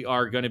 Nate, we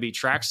are going to be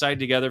trackside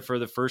together for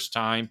the first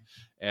time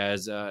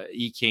as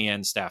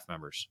EKN staff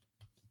members.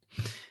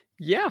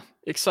 Yeah,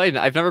 exciting.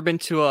 I've been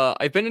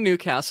to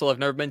Newcastle. I've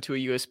never been to a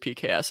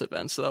USPKS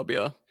event, so that'll be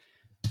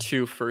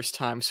two first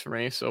times for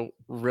me. So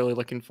really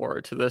looking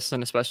forward to this,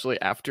 and especially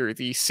after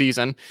the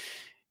season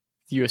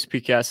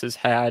USPKS has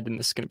had, and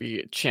this is going to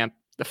be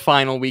the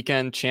final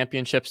weekend,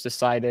 championships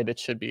decided. It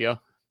should be a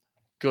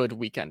good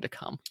weekend to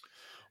come.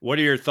 What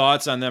are your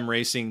thoughts on them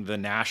racing the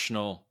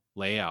national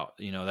layout?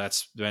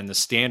 That's been the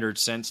standard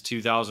since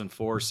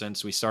 2004,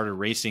 since we started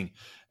racing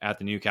at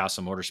the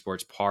Newcastle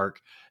Motorsports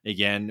Park.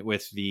 Again,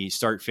 with the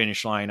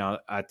start-finish line on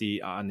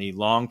the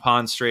Long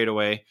Pond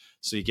straightaway,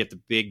 so you get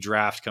the big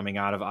draft coming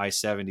out of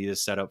I-70 to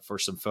set up for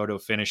some photo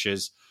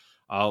finishes.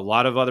 A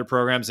lot of other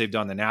programs, they've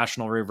done the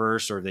national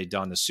reverse, or they've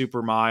done the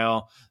super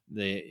mile,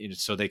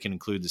 so they can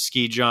include the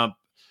ski jump.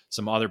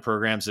 Some other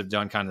programs have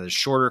done kind of the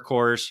shorter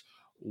course.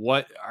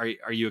 What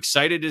are you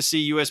excited to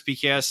see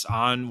USPKS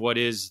on what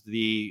is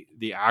the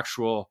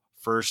actual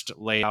first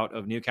layout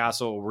of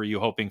Newcastle, or were you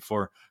hoping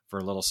for a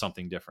little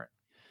something different?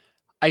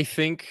 I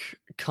think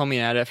coming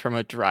at it from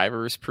a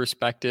driver's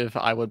perspective,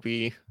 I would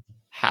be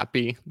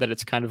happy that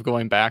it's kind of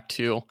going back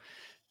to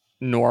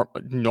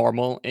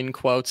normal, in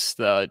quotes,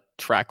 the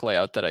track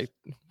layout that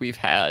we've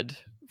had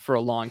for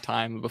a long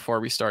time before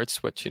we start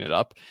switching it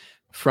up.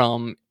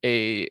 From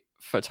a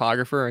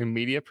photographer and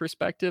media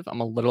perspective,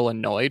 I'm a little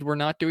annoyed we're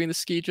not doing the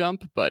ski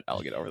jump, but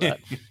I'll get over that.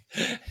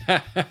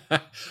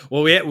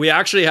 Well, we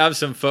actually have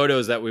some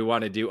photos that we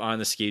want to do on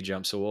the ski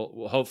jump, so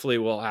we'll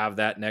hopefully have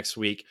that next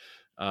week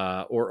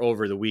or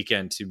over the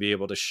weekend to be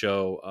able to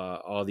show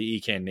all the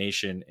EKN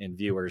Nation and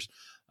viewers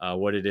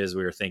what it is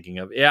we were thinking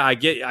of. Yeah, I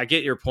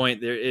get your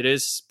point there. It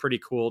is pretty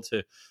cool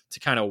to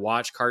kind of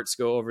watch karts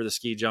go over the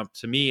ski jump.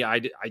 To me, I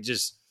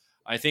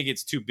think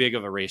it's too big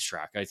of a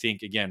racetrack. I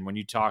think, again, when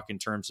you talk in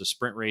terms of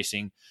sprint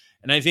racing,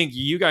 and I think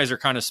you guys are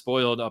kind of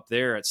spoiled up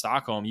there at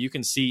Stockholm, you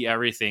can see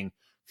everything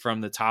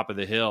from the top of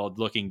the hill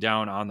looking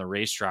down on the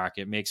racetrack.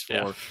 It makes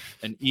for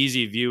an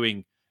easy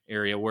viewing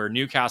area, where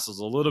Newcastle's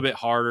a little bit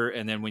harder.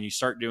 And then when you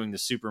start doing the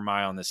super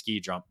mile and the ski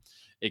jump,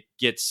 it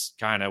gets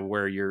kind of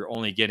where you're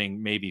only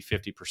getting maybe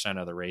 50%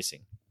 of the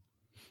racing.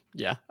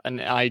 Yeah.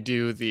 And I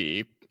do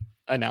the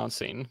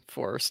announcing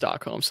for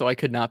Stockholm, so I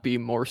could not be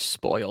more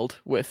spoiled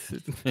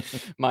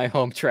with my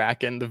home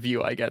track and the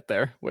view I get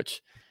there,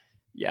 which,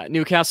 yeah,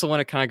 Newcastle, when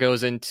it kind of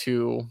goes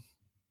into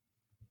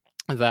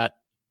the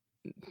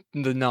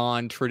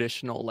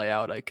non-traditional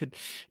layout, I could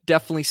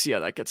definitely see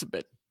how that gets a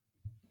bit,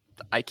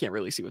 I can't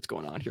really see what's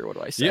going on here. What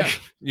do I say?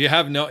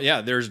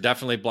 Yeah, there's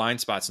definitely blind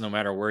spots no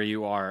matter where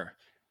you are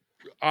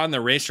on the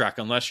racetrack,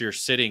 unless you're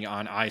sitting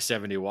on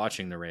I-70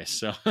 watching the race.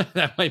 So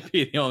that might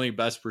be the only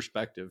best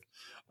perspective.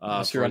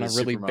 Unless you're on a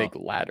really big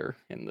ladder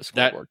in the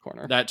scoreboard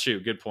corner. That too.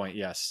 Good point.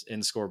 Yes.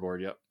 In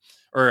scoreboard. Yep.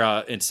 Or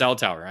in cell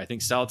tower. I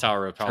think cell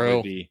tower would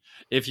probably be,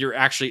 if you're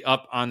actually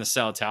up on the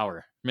cell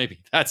tower,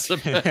 maybe that's the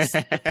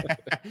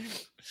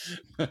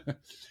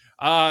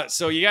best.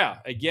 So yeah,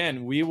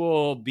 again, we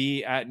will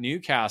be at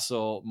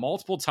Newcastle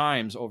multiple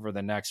times over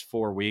the next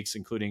 4 weeks,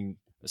 including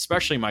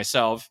especially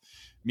myself.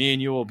 Me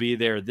and you will be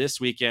there this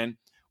weekend.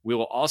 We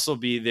will also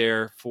be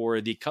there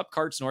for the Cup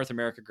Karts North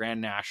America Grand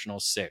National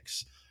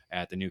 6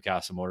 at the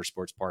Newcastle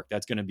Motorsports Park.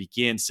 That's going to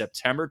begin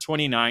September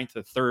 29th,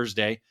 a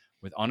Thursday,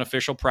 with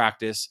unofficial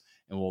practice,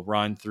 and will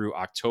run through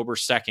October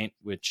 2nd,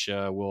 which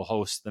will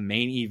host the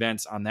main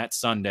events on that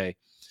Sunday.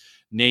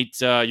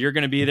 Nate, you're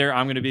going to be there.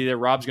 I'm going to be there.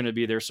 Rob's going to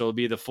be there. So it'll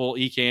be the full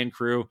EKN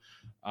crew.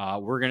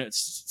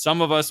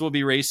 Some of us will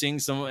be racing,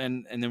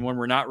 and then when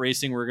we're not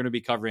racing, we're going to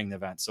be covering the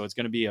event. So it's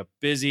going to be a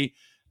busy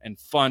and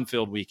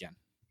fun-filled weekend.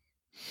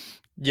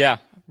 Yeah,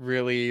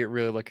 really,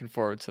 really looking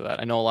forward to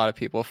that. I know a lot of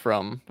people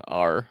from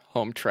our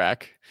home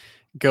track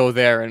go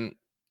there and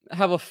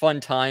have a fun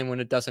time when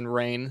it doesn't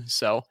rain.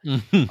 So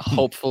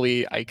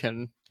hopefully I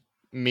can,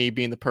 me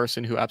being the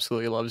person who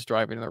absolutely loves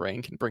driving in the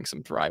rain, can bring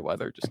some dry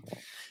weather.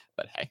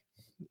 But hey,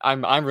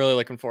 I'm really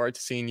looking forward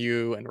to seeing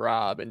you and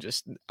Rob and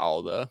just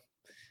all the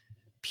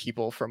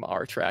people from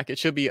our track. It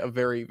should be a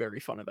very, very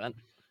fun event.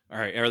 All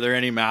right. Are there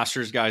any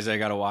Masters guys I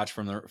got to watch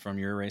from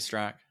your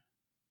racetrack?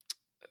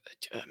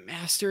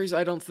 Masters?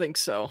 I don't think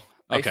so.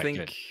 Okay, I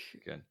think,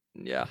 good.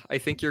 Yeah, I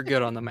think you're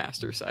good on the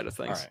master side of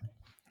things. All right.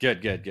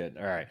 Good.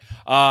 All right.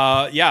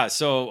 Yeah.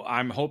 So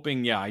I'm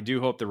hoping, I do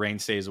hope the rain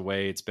stays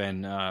away. It's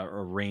been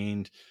a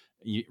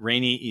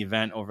rainy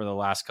event over the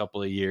last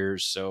couple of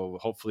years. So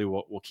hopefully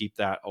we'll keep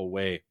that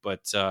away.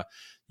 But,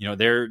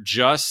 they're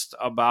just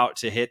about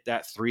to hit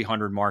that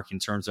 300 mark in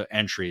terms of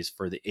entries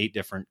for the 8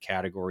 different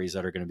categories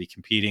that are going to be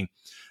competing.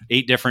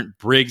 8 different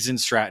Briggs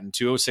 & Stratton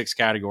 206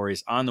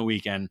 categories on the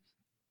weekend.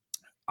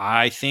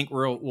 I think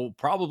we'll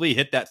probably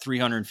hit that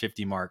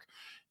 350 mark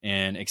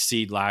and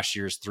exceed last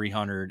year's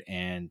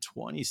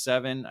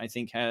 327, I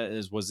think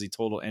was the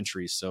total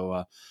entry.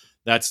 So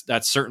that's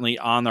certainly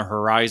on the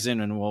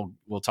horizon, and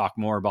we'll talk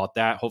more about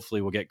that.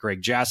 Hopefully we'll get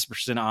Greg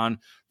Jasperson on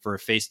for a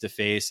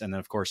face-to-face. And then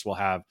of course we'll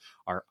have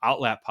our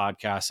Outlet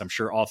podcast. I'm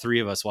sure all 3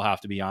 of us will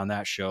have to be on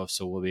that show.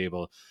 So we'll be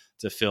able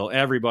to fill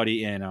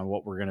everybody in on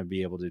what we're going to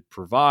be able to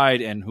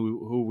provide and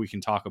who we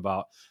can talk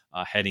about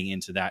heading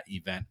into that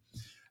event.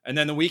 And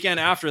then the weekend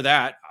after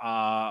that,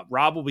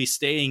 Rob will be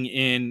staying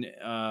in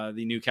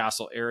the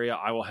Newcastle area.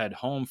 I will head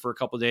home for a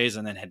couple of days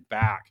and then head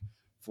back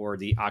for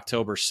the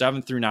October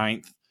 7th through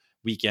 9th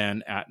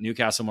weekend at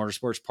Newcastle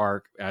Motorsports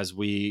Park as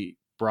we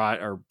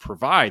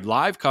provide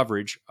live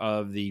coverage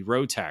of the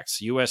Rotax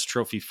U.S.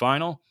 Trophy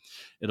Final.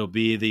 It'll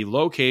be the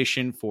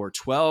location for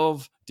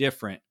 12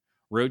 different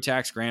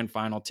Rotax Grand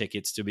Final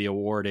tickets to be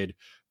awarded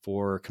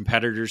for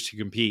competitors to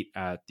compete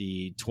at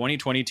the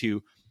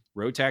 2022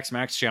 Rotax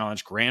Max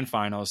Challenge Grand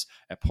Finals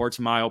at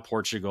Portimao,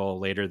 Portugal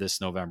later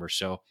this November.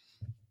 So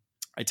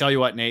I tell you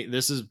what, Nate,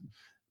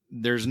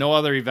 there's no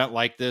other event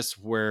like this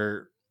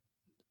where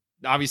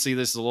obviously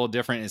this is a little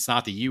different. It's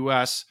not the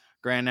US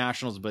Grand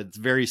Nationals, but it's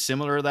very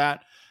similar to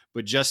that.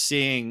 But just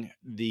seeing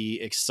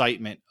the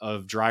excitement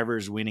of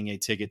drivers winning a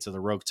ticket to the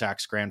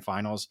Rotax Grand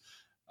Finals,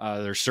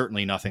 there's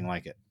certainly nothing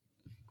like it.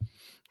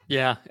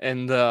 Yeah,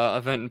 and the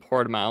event in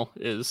Portimao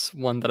is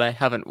one that I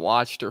haven't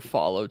watched or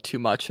followed too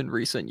much in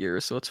recent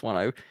years. So it's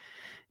one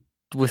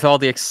with all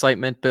the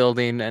excitement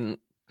building and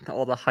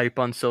all the hype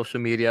on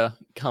social media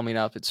coming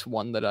up, it's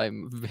one that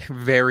I'm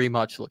very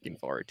much looking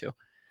forward to.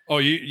 Oh,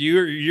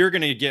 you're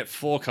going to get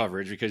full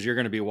coverage because you're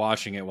going to be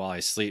watching it while I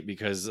sleep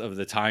because of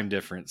the time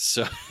difference.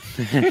 So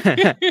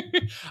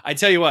I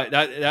tell you what,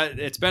 that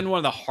it's been one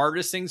of the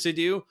hardest things to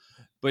do,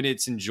 but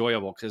it's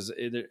enjoyable because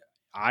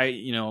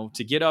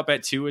to get up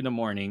at 2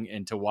 a.m.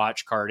 and to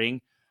watch karting,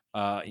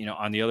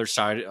 on the other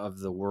side of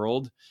the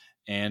world,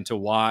 and to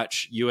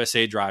watch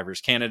USA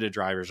drivers, Canada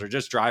drivers, or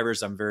just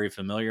drivers I'm very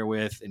familiar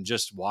with, and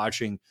just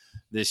watching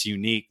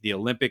the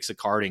Olympics of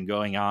karting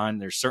going on.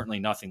 There's certainly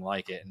nothing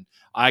like it. And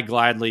I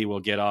gladly will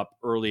get up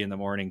early in the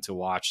morning to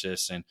watch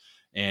this.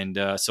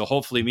 And so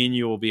hopefully me and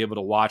you will be able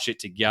to watch it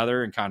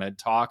together and kind of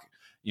talk,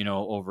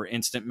 over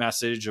instant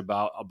message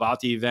about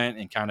the event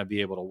and kind of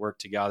be able to work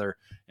together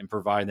and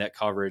provide that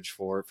coverage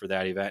for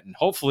that event. And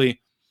hopefully,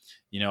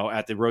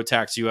 at the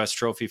Rotax US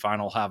Trophy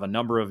Final, we'll have a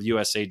number of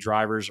USA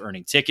drivers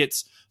earning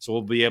tickets. So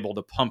we'll be able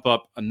to pump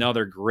up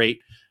another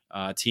great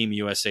Team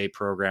USA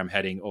program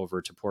heading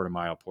over to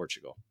Portimao,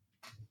 Portugal.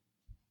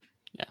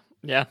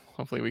 Yeah.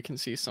 Hopefully we can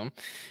see some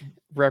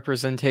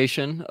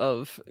representation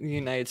of the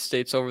United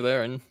States over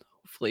there and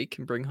hopefully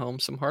can bring home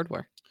some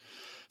hardware.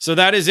 So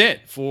that is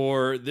it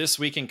for this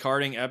week in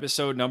karting,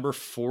 episode number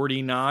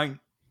 49,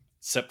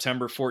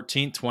 September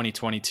 14th,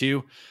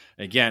 2022.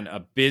 Again, a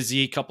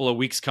busy couple of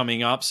weeks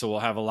coming up. So we'll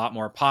have a lot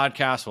more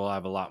podcasts. We'll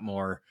have a lot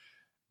more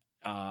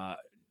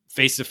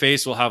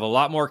face-to-face. We'll have a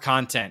lot more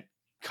content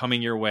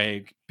coming your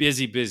way.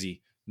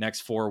 Busy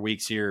next 4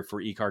 weeks here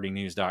for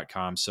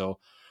ekartingnews.com. So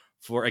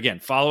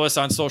follow us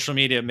on social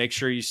media. Make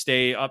sure you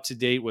stay up to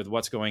date with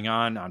what's going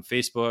on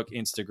Facebook,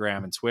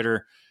 Instagram, and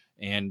Twitter.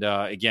 And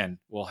again,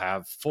 we'll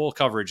have full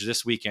coverage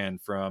this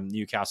weekend from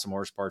Newcastle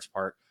Motorsports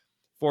Park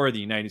for the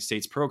United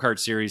States Pro Kart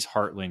Series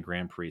Heartland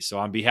Grand Prix. So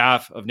on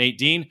behalf of Nate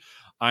Dean,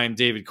 I'm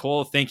David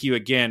Cole. Thank you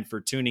again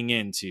for tuning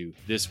in to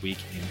This Week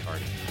in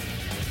Karting.